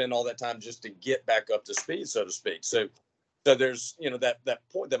spend all that time just to get back up to speed, so to speak. So there's, that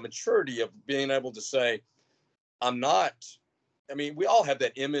point, that maturity of being able to say, we all have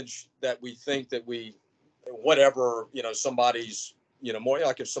that image that we think that whatever, somebody's, more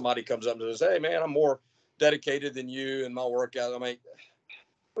like if somebody comes up and says, hey man, I'm more dedicated than you in my workout.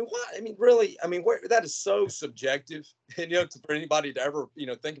 What? Really, that is so subjective, and, for anybody to ever,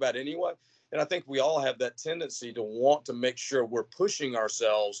 think about anyway. And I think we all have that tendency to want to make sure we're pushing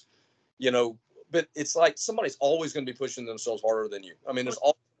ourselves, but it's like somebody's always going to be pushing themselves harder than you. There's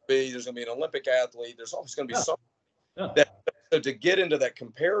going to be an Olympic athlete. There's always going to be something. So to get into that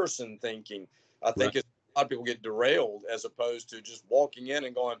comparison thinking, I think a lot of people get derailed, as opposed to just walking in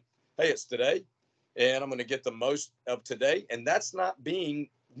and going, hey, it's today, and I'm going to get the most of today. And that's not being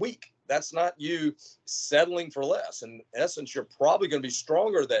weak. That's not you settling for less. In essence, you're probably going to be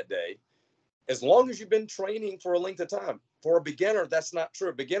stronger that day as long as you've been training for a length of time. For a beginner, that's not true.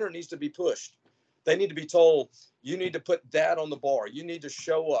 A beginner needs to be pushed. They need to be told, you need to put that on the bar. You need to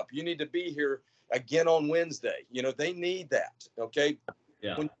show up. You need to be here again on Wednesday. You know, they need that. Okay.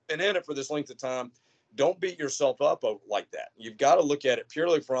 Yeah. When you've been in it for this length of time, don't beat yourself up like that. You've got to look at it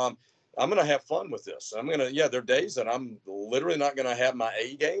purely from, I'm going to have fun with this. I'm going to, yeah, there are days that I'm literally not going to have my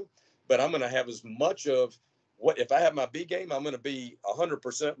A game, but I'm going to have as much of what, if I have my B game, I'm going to be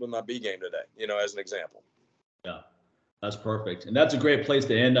 100% with my B game today, you know, as an example. Yeah, that's perfect. And that's a great place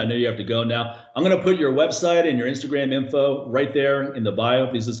to end. I know you have to go now. I'm going to put your website and your Instagram info right there in the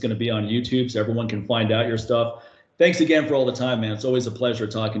bio. This is going to be on YouTube so everyone can find out your stuff. Thanks again for all the time, man. It's always a pleasure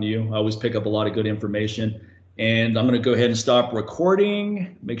talking to you. I always pick up a lot of good information. And I'm going to go ahead and stop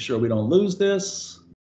recording. Make sure we don't lose this.